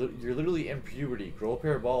bro, it. you're literally in puberty. Grow a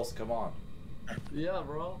pair of balls, come on. Yeah,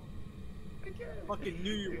 bro. Fucking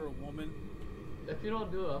knew you were a woman. If you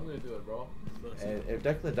don't do it, I'm gonna do it, bro. Listen, And if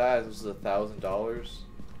Declan dies, this is $1,000.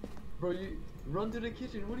 Bro, you run to the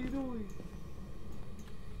kitchen. What are you doing?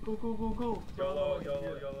 Go, go, go, go. YOLO,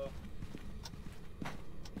 YOLO, YOLO.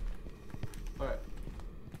 Alright.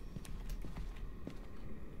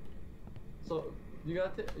 So you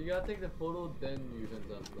gotta take the photo, then use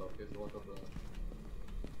incense though. Okay, so watch out for that.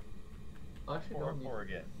 Actually, Cora don't need.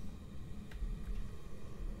 Corrigan.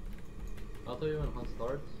 I'll tell you when hunt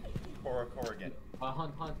starts. Cora Corrigan.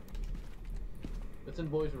 Hunt. It's in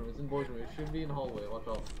boys' room. It's in boys' room. It should be in hallway. Watch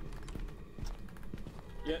out.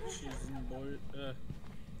 yeah, she's in boy. Where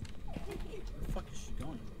the fuck is she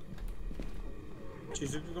going?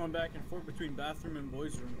 She's going back and forth between bathroom and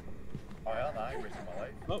boys' room. Oh hell no, I ain't wasting my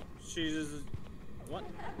life. Oh, she's what?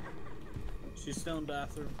 She's still in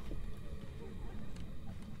bathroom.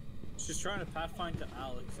 She's trying to pathfind to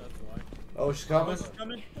Alex. That's why. Oh, she's coming. She's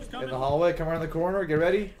coming. She's coming. In the hallway. Come around the corner. Get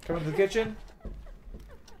ready. Come into the kitchen.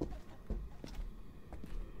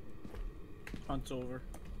 Hunt's over.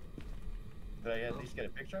 Did I at least get a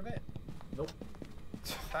picture of it? Nope.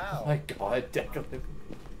 How? Oh my God, Declan.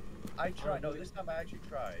 I tried. No, this time I actually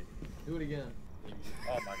tried. Do it again.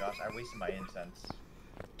 Oh my gosh, I wasted my incense.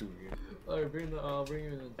 Alright, bring you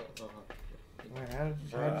in. Wait, how did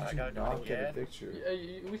I you gotta do not it get a again? picture?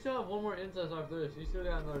 We still have one more incense after this. You still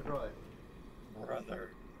got another try. Brother.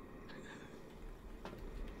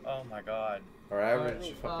 Oh my god. Our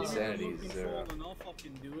average Alright, fucking sanity is Control, zero. and I'll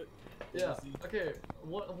fucking do it. Yeah. Easy. Okay.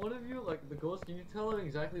 One of you, like the ghost, can you tell him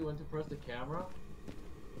exactly when to press the camera?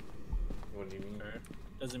 What do you mean? Okay.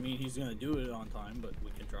 Doesn't mean he's gonna do it on time, but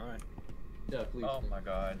we can try. Yeah, please. Oh my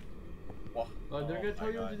god. Wha- They're gonna oh tell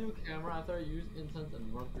my you what God. to do camera after I use incense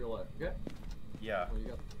and run for your life. Okay? Yeah. Oh, you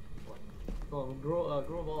got. What? Come on, grow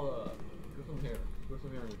some hair. Grow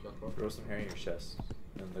some hair in your chest, bro. Grow some hair in your chest,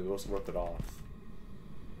 and the ghost worked it off.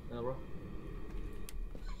 Yeah, bro.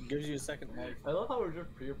 Gives you a second life. I love how we're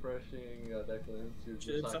just peer pressuring Declan to It's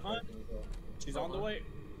just a hunt. She's on the way.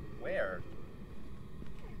 Where?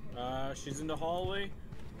 She's in the hallway.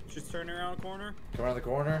 She's turning around a corner. Come around the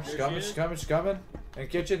corner. She's There she coming. is. She's coming. She's coming.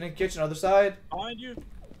 In kitchen. Other side. Behind you.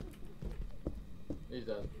 He's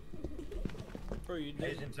dead. Bro, you Hey,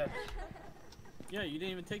 did. incense. Yeah, you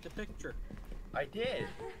didn't even take the picture. I did.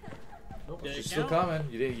 Nope. Did it She's still count?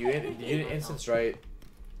 coming. You didn't instance right.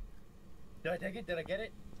 Did I take it? Did I get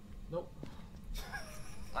it? Nope.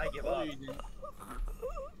 I give Oh, up. you did.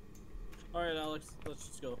 Alright, Alex, let's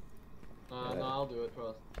just go. No, I'll do it.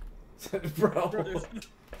 Trust. Bro. Bro,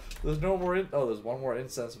 There's no more oh, there's one more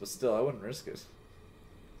incense, but still, I wouldn't risk it.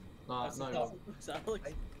 Nah, That's not not even. Alex.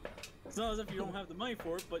 It's not as if you don't have the money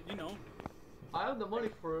for it, but you know. I have the money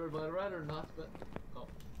for it, but I'd rather not spend. Oh.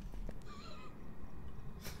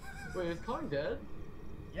 Wait, is Kong dead?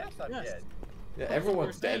 Yes, I'm Yes. dead. Yeah, That's what everyone's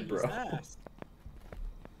we're saying, dead, bro. he's fast.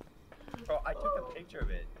 Bro, I took a picture of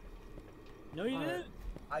it. No, you didn't.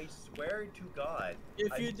 I swear to God.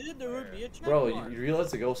 If I you did, there would swear. be a check Bro, mark. you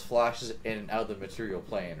realize the ghost flashes in and out of the material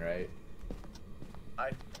plane, right?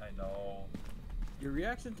 I know. Your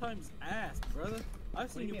reaction time's ass, brother. I've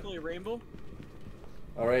do seen you you mean? play Rainbow.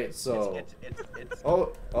 Alright, so. It's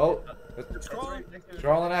Oh, It's crawling.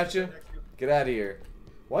 Crawling at you? Get out of here.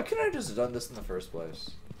 Why couldn't I just done this in the first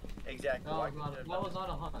place? Exactly. No, Why it was not, couldn't that was not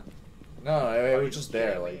a hunt. No, it Are was you just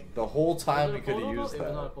there. kidding me? Like, the whole time Was we it a could have photo used though? It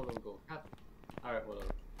was not a that. photo of gold. Alright, whatever.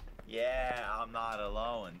 Yeah, I'm not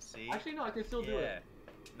alone. See? Actually, no, I can still do it.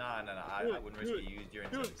 Nah, I Do it, wouldn't do risk it, it. Use your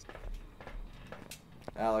do it. instance.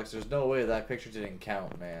 Alex, there's no way that picture didn't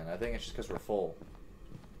count, man. I think it's just because we're full.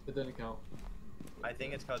 It didn't count. I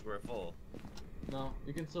think it's because we're full. No,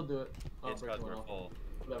 you can still do it. It's break because one we're off. full.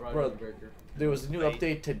 That rider Bro, breaker. There was a new Wait.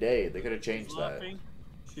 update today. They could have She's changed that. laughing.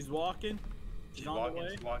 She's walking. She's on walking, the way.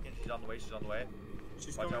 she's walking, she's on the way, she's on the way.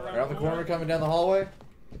 She's Watch coming out, around, Around the corner, coming down the hallway.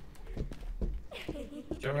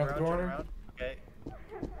 Turn around the corner. around. Okay.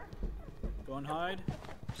 Go and hide.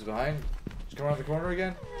 She's behind. She's coming around the corner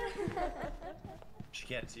again. She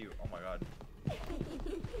can't see you. Oh my god.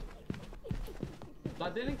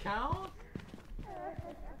 That didn't count?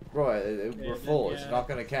 Bro, Yeah, we're full. It's yeah. not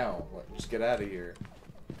gonna count. Like, just get out of here.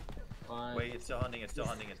 Fine. Wait, it's still hunting, it's still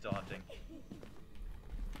hunting, it's still hunting.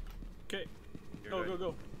 Okay, You're go, good.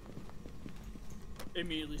 go, go.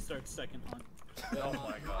 Immediately starts second hunt. Yeah, Oh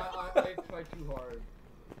my god. I tried too hard.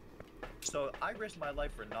 So I risked my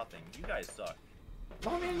life for nothing. You guys suck.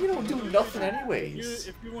 Oh man, you don't do nothing If anyways.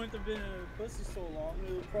 you wouldn't have been a pussy so long,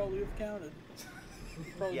 it would probably have counted.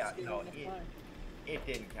 Probably Yeah, stayed no, on the it- time. It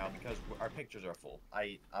didn't count because our pictures are full.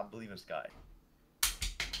 I believe in Sky.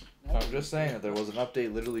 I'm just saying that there was an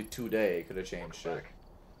update literally today. It could have changed shit.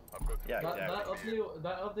 Yeah, That exactly.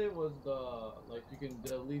 update was the like you can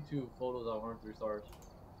delete 2 photos that weren't 3 stars.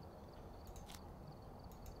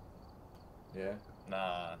 Yeah.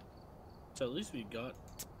 Nah. So at least we got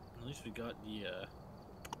the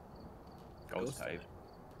Ghost type.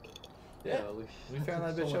 Yeah. We found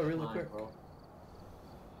that bitch out really time, quick. bro.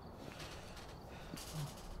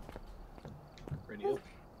 ready up.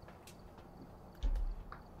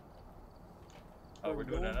 Oh, we're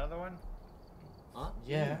doing another one? Huh?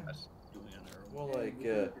 Yeah. Yes. Doing another Well, one.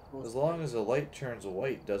 like, as long as the light turns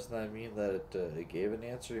white, doesn't that mean that it gave an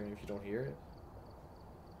answer even if you don't hear it?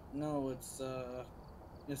 No, it's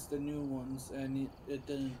the new ones, and it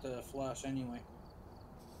didn't flash anyway.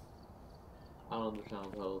 I don't understand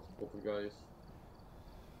how both you guys.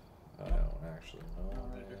 I don't actually know, No,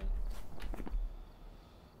 right man.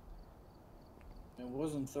 It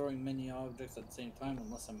wasn't throwing many objects at the same time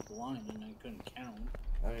unless I'm blind and I couldn't count.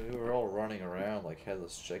 I mean, we were all running around like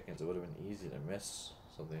headless chickens. It would have been easy to miss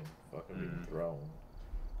something fucking being thrown.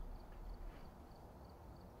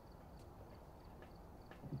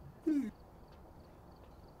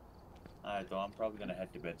 Alright, though, I'm probably gonna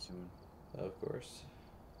head to bed soon. Of course.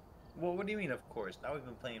 Well, what do you mean, of course? Now we've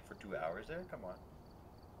been playing for 2 hours there? Come on.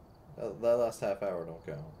 That last half hour don't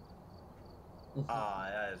count.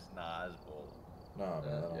 That's bull. No, man,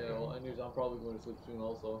 that don't Yeah, count. well, anyways, I'm probably going to sleep soon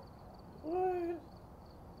also. What?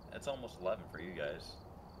 It's almost 11 for you guys.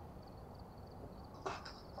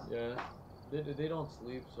 Yeah, they don't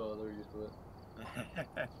sleep, so they're used to it.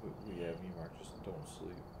 Yeah, me and Mark just don't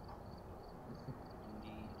sleep.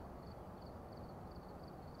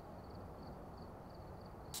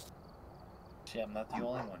 See, I'm not the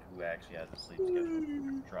only one who actually has a sleep schedule.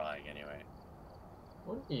 I'm trying anyway.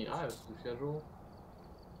 What do you mean? I have a sleep schedule.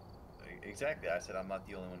 Exactly, I said I'm not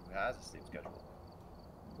the only one who has a sleep schedule.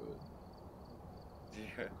 Good.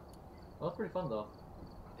 Yeah. That was pretty fun though.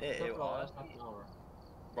 It Except for the last honestly, half an hour.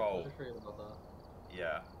 I bro, was just forget about that.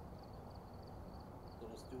 yeah. So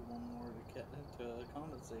let's do one more to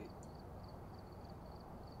compensate.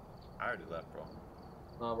 I already left, bro.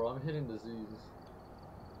 Nah, bro, I'm hitting the Z's.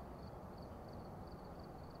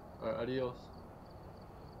 Alright, adios.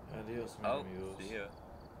 Adios, mi Oh, amigos. see ya.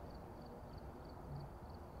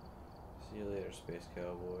 See you later, space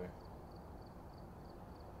cowboy.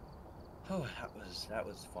 Oh, that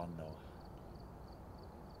was fun though.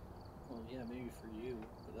 Well, yeah, maybe for you,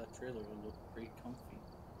 but that trailer would look pretty comfy.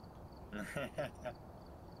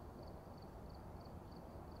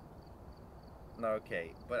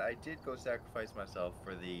 Okay, but I did go sacrifice myself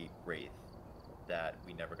for the Wraith that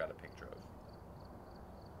we never got a picture of.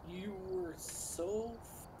 You were so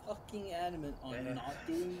fucking adamant on not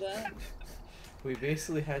doing that. We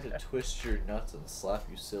basically had to twist your nuts and slap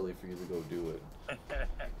you silly for you to go do it.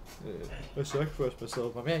 I sacrificed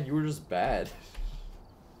myself. My man, you were just bad.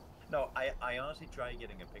 No, I honestly tried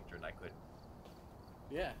getting a picture and I couldn't.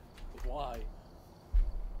 Yeah, why?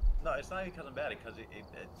 No, it's not because I'm bad, because it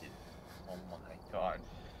oh my god.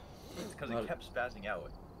 It's because it kept spazzing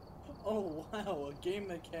out. Oh wow, a game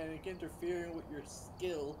mechanic interfering with your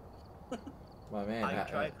skill. My man, I how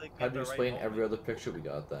tried clicking do at you the explain right every moment. other picture we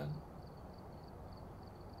got then?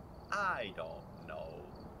 I don't know.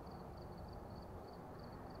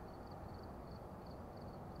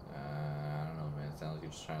 I don't know, man. It sounds like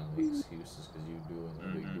you're just trying to make excuses because you doing a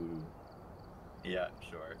big doo-doo. Yeah,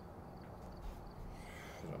 sure.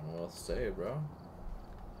 I don't know what else to say, bro.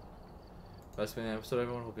 That's been the episode,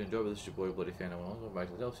 everyone. Hope you enjoyed. This is your boy, Bloody Fan. Welcome back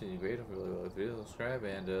to the channel. See you great. If you really like the video, subscribe,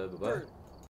 and bye-bye.